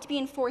laws to be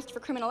enforced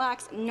for criminal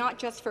acts, not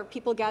just for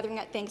people gathering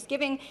at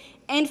Thanksgiving,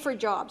 and for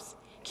jobs.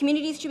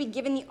 Communities should be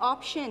given the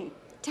option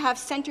to have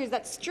centres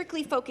that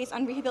strictly focus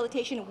on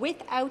rehabilitation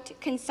without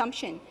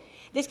consumption.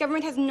 This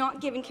government has not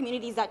given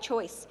communities that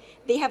choice.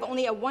 They have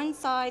only a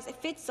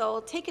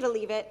one-size-fits-all,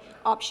 take-it-or-leave-it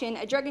option,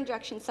 a drug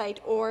injection site,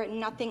 or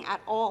nothing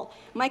at all.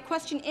 My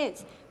question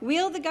is,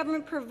 will the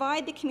government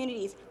provide the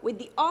communities with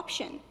the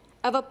option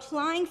of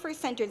applying for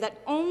centres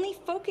that only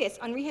focus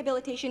on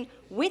rehabilitation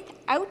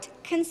without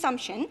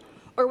consumption,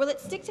 or will it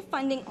stick to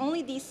funding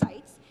only these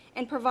sites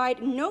and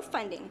provide no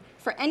funding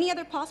for any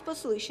other possible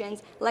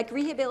solutions like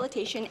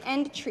rehabilitation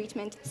and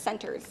treatment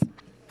centres?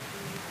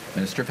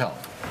 Minister of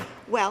Health.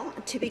 Well,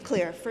 to be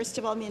clear, first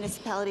of all,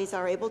 municipalities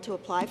are able to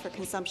apply for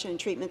consumption and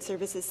treatment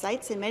services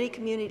sites, and many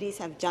communities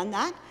have done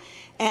that.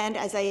 And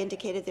as I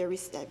indicated, they're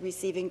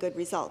receiving good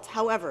results.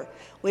 However,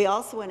 we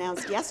also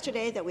announced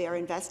yesterday that we are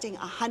investing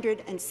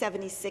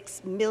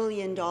 $176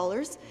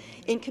 million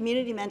in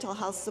community mental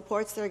health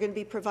supports that are going to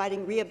be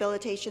providing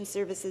rehabilitation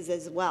services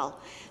as well.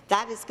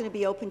 That is going to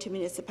be open to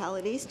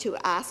municipalities to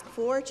ask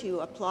for, to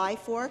apply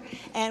for,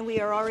 and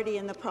we are already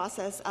in the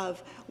process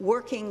of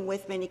working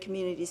with many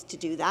communities to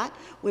do that.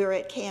 We were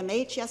at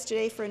KMH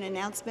yesterday for an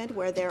announcement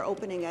where they're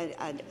opening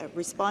a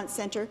response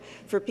centre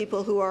for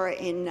people who are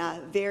in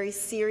very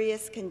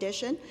serious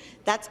condition.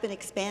 That's been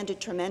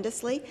expanded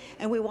tremendously,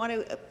 and we want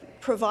to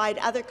provide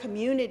other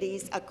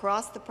communities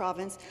across the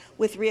province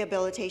with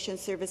rehabilitation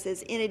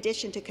services in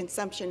addition to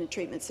consumption and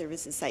treatment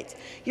services sites.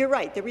 You're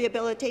right, the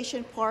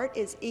rehabilitation part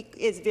is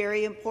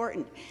very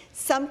important.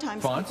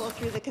 Sometimes people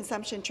through the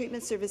consumption and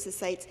treatment services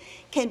sites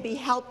can be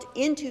helped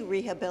into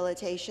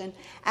rehabilitation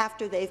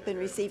after they've been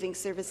receiving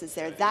services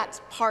there.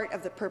 That's part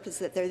of the purpose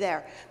that they're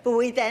there. But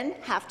we then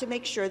have to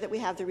make sure that we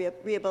have the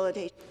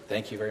rehabilitation.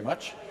 Thank you very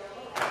much.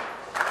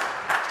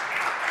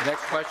 The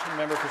next question,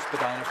 member for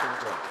Spadina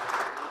for Grove.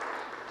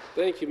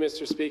 Thank you,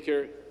 Mr.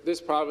 Speaker.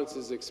 This province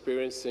is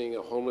experiencing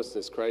a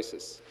homelessness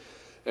crisis,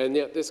 and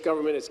yet this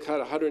government has cut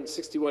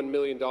 $161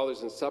 million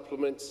in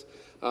supplements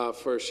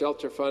for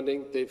shelter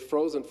funding. They've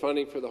frozen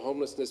funding for the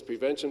homelessness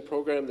prevention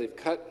program. They've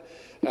cut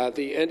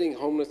the Ending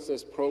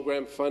Homelessness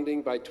program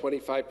funding by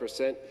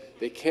 25%.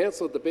 They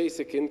cancelled the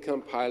basic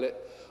income pilot.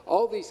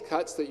 All these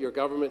cuts that your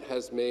government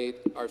has made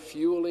are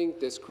fueling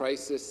this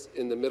crisis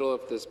in the middle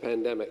of this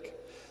pandemic.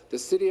 The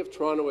City of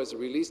Toronto has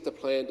released a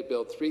plan to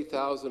build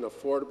 3,000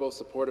 affordable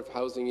supportive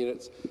housing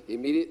units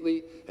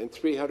immediately and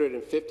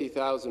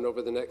 350,000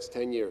 over the next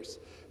 10 years.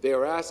 They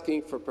are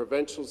asking for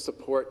provincial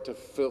support to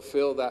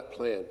fulfill that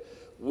plan.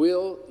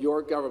 Will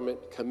your government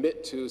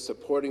commit to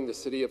supporting the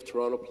City of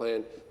Toronto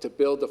plan to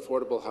build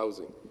affordable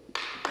housing?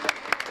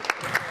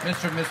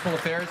 Minister of Municipal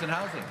Affairs and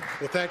Housing.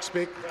 Well,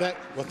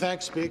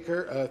 thanks,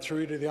 Speaker. Through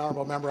you to the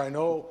honourable member, I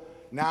know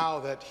now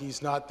that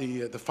he's not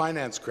the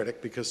finance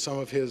critic, because some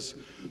of his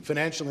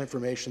financial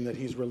information that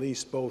he's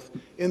released both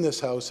in this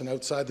House and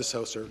outside this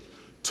House are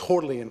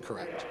totally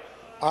incorrect.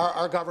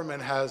 Our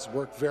government has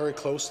worked very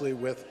closely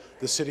with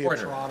the City of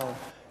Toronto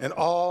and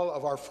all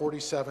of our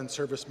 47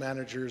 service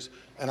managers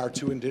and our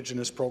 2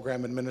 Indigenous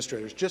program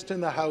administrators. Just in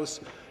the House,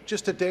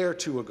 just a day or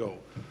two ago,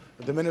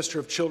 the Minister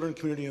of Children,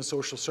 Community and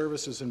Social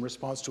Services, in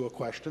response to a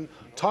question,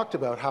 talked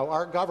about how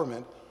our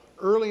government,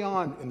 early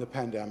on in the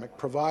pandemic,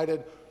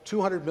 provided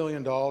 $200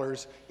 million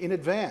in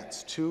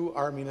advance to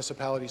our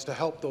municipalities to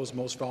help those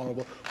most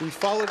vulnerable. We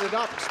followed it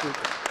up,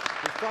 Speaker.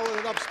 We followed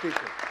it up,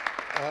 Speaker.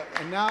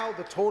 And now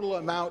the total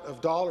amount of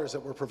dollars that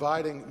we're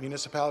providing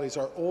municipalities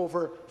are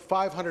over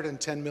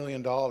 $510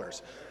 million.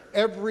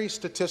 Every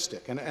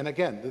statistic, and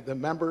again, the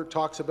member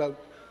talks about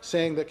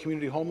saying that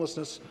community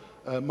homelessness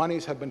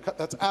monies have been cut.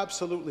 That's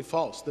absolutely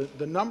false.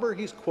 The number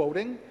he's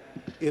quoting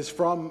is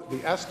from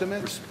the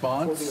estimates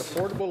for the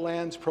Affordable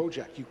Lands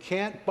Project. You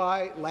can't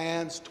buy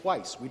lands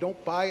twice. We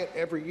don't buy it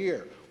every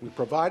year. We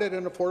provided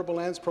an Affordable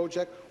Lands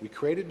Project. We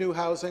created new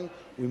housing.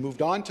 We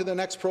moved on to the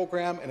next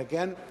program. And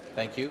again,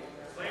 thank you.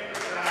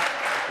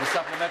 The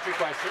supplementary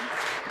question.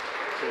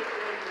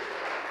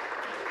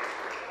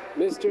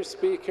 Mr.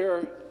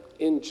 Speaker,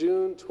 in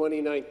June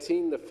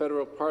 2019, the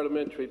Federal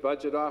Parliamentary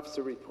Budget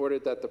Officer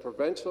reported that the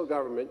provincial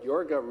government,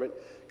 your government,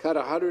 cut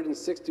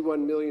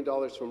 $161 million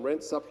from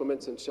rent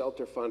supplements and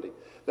shelter funding.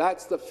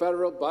 That's the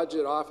Federal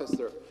Budget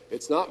Officer.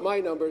 It's not my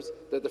numbers,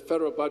 they're the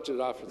Federal Budget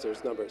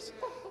Officer's numbers.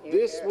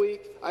 This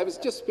week, I was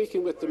just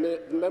speaking with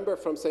the member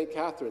from St.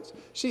 Catharines.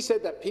 She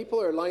said that people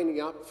are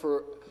lining up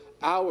for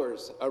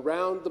hours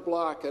around the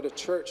block at a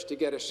church to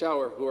get a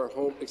shower who are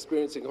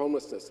experiencing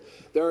homelessness.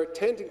 There are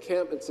tent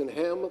encampments in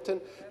Hamilton.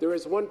 There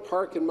is one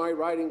park in my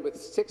riding with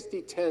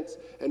 60 tents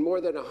and more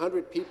than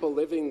 100 people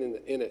living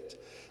in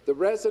it. The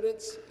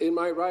residents in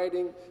my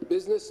riding,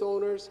 business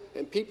owners,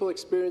 and people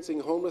experiencing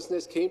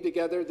homelessness came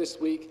together this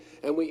week,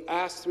 and we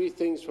asked 3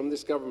 things from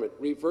this government: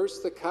 reverse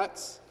the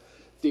cuts,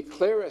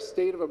 declare a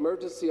state of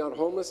emergency on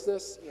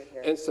homelessness,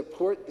 and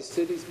support the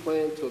city's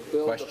plan to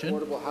build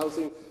affordable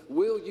housing.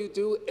 Will you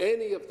do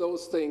any of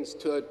those things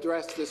to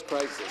address this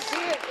crisis?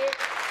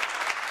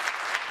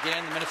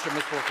 Again, the Minister of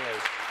Municipal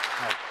Affairs.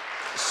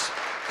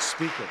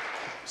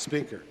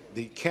 Speaker,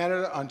 the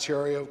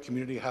Canada-Ontario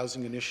Community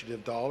Housing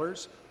Initiative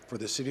dollars for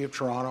the City of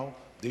Toronto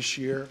this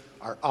year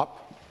are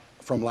up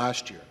from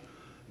last year.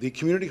 The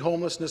Community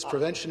Homelessness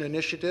Prevention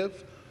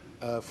Initiative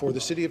for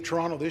the City of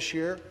Toronto this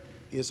year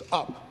is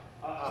up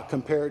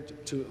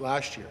compared to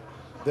last year.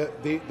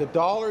 The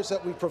dollars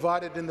that we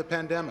provided in the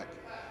pandemic,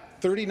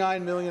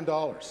 $39 million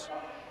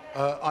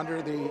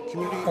under the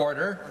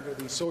under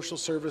the Social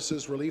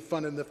Services Relief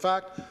Fund, and the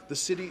fact the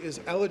city is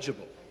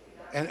eligible,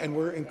 and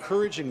we're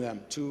encouraging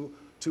them to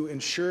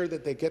ensure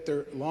that they get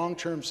their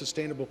long-term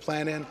sustainable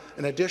plan in,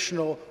 an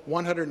additional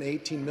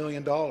 $118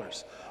 million.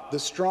 The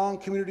Strong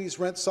Communities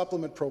Rent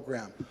Supplement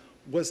Program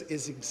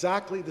is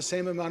exactly the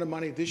same amount of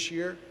money this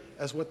year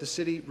as what the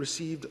city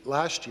received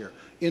last year.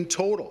 In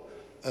total,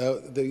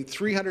 the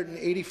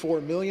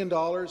 $384 million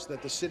that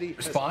the city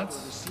has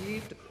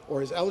received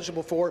or is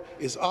eligible for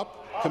is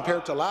up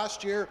compared to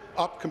last year,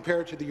 up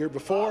compared to the year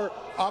before,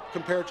 up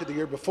compared to the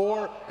year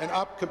before, and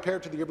up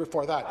compared to the year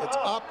before that. It's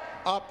up,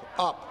 up,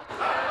 up.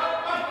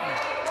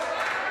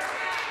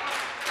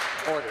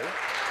 Order.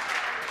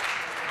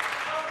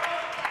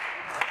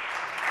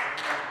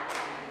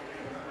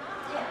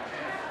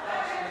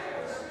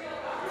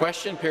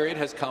 Question period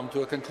has come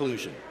to a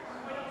conclusion.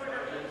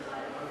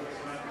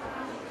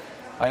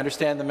 I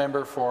understand the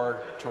member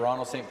for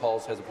Toronto St.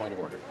 Paul's has a point of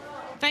order.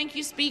 Thank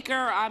you, Speaker.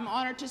 I'm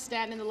honoured to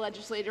stand in the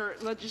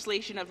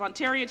legislation of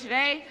Ontario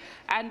today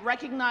and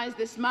recognize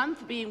this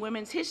month being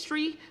Women's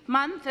History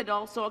Month, and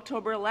also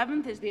October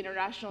 11th is the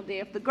International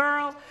Day of the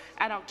Girl,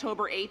 and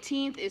October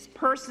 18th is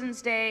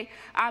Persons Day.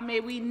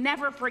 May we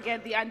never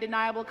forget the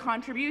undeniable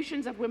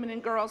contributions of women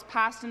and girls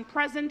past and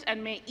present,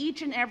 and may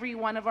each and every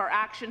one of our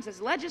actions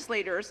as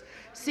legislators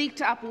seek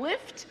to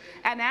uplift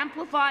and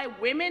amplify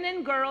women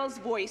and girls'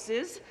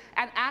 voices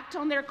and act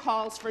on their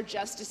calls for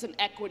justice and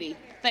equity.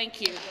 Thank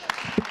you.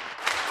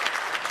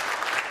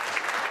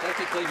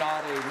 Technically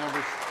not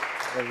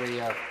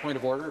a point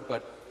of order,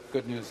 but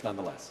good news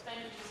nonetheless.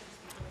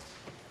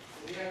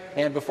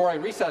 And before I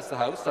recess the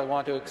House, I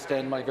want to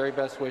extend my very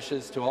best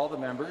wishes to all the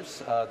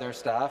members, their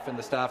staff, and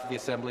the staff of the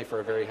Assembly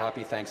for a very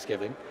happy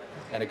Thanksgiving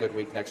and a good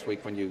week next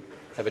week when you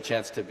have a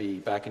chance to be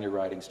back in your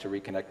ridings to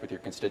reconnect with your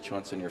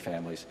constituents and your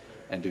families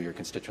and do your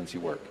constituency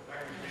work.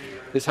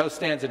 This House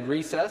stands in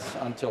recess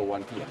until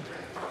 1 p.m.